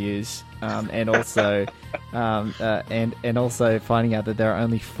property values, and also and also finding out that there are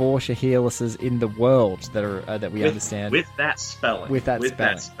only 4 Shaherlises in the world that we understand with that spelling.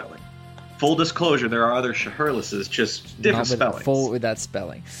 That spelling. Full disclosure, there are other Shaherlises, just different spellings. Full with that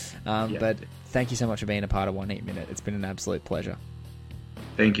spelling. But thank you so much for being a part of One Heat Minute. It's been an absolute pleasure.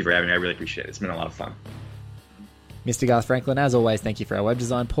 Thank you for having me. I really appreciate it. It's been a lot of fun. Mr. Garth Franklin, as always, thank you for our web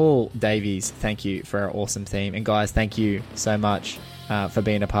design. Paul Davies, thank you for our awesome theme. And guys, thank you so much for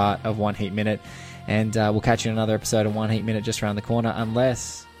being a part of One Heat Minute. And we'll catch you in another episode of One Heat Minute just around the corner,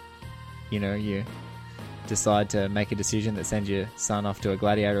 unless, you decide to make a decision that sends your son off to a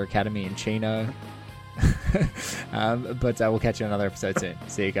gladiator academy in Chino. But we'll catch you in another episode soon.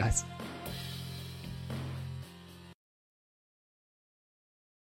 See you guys.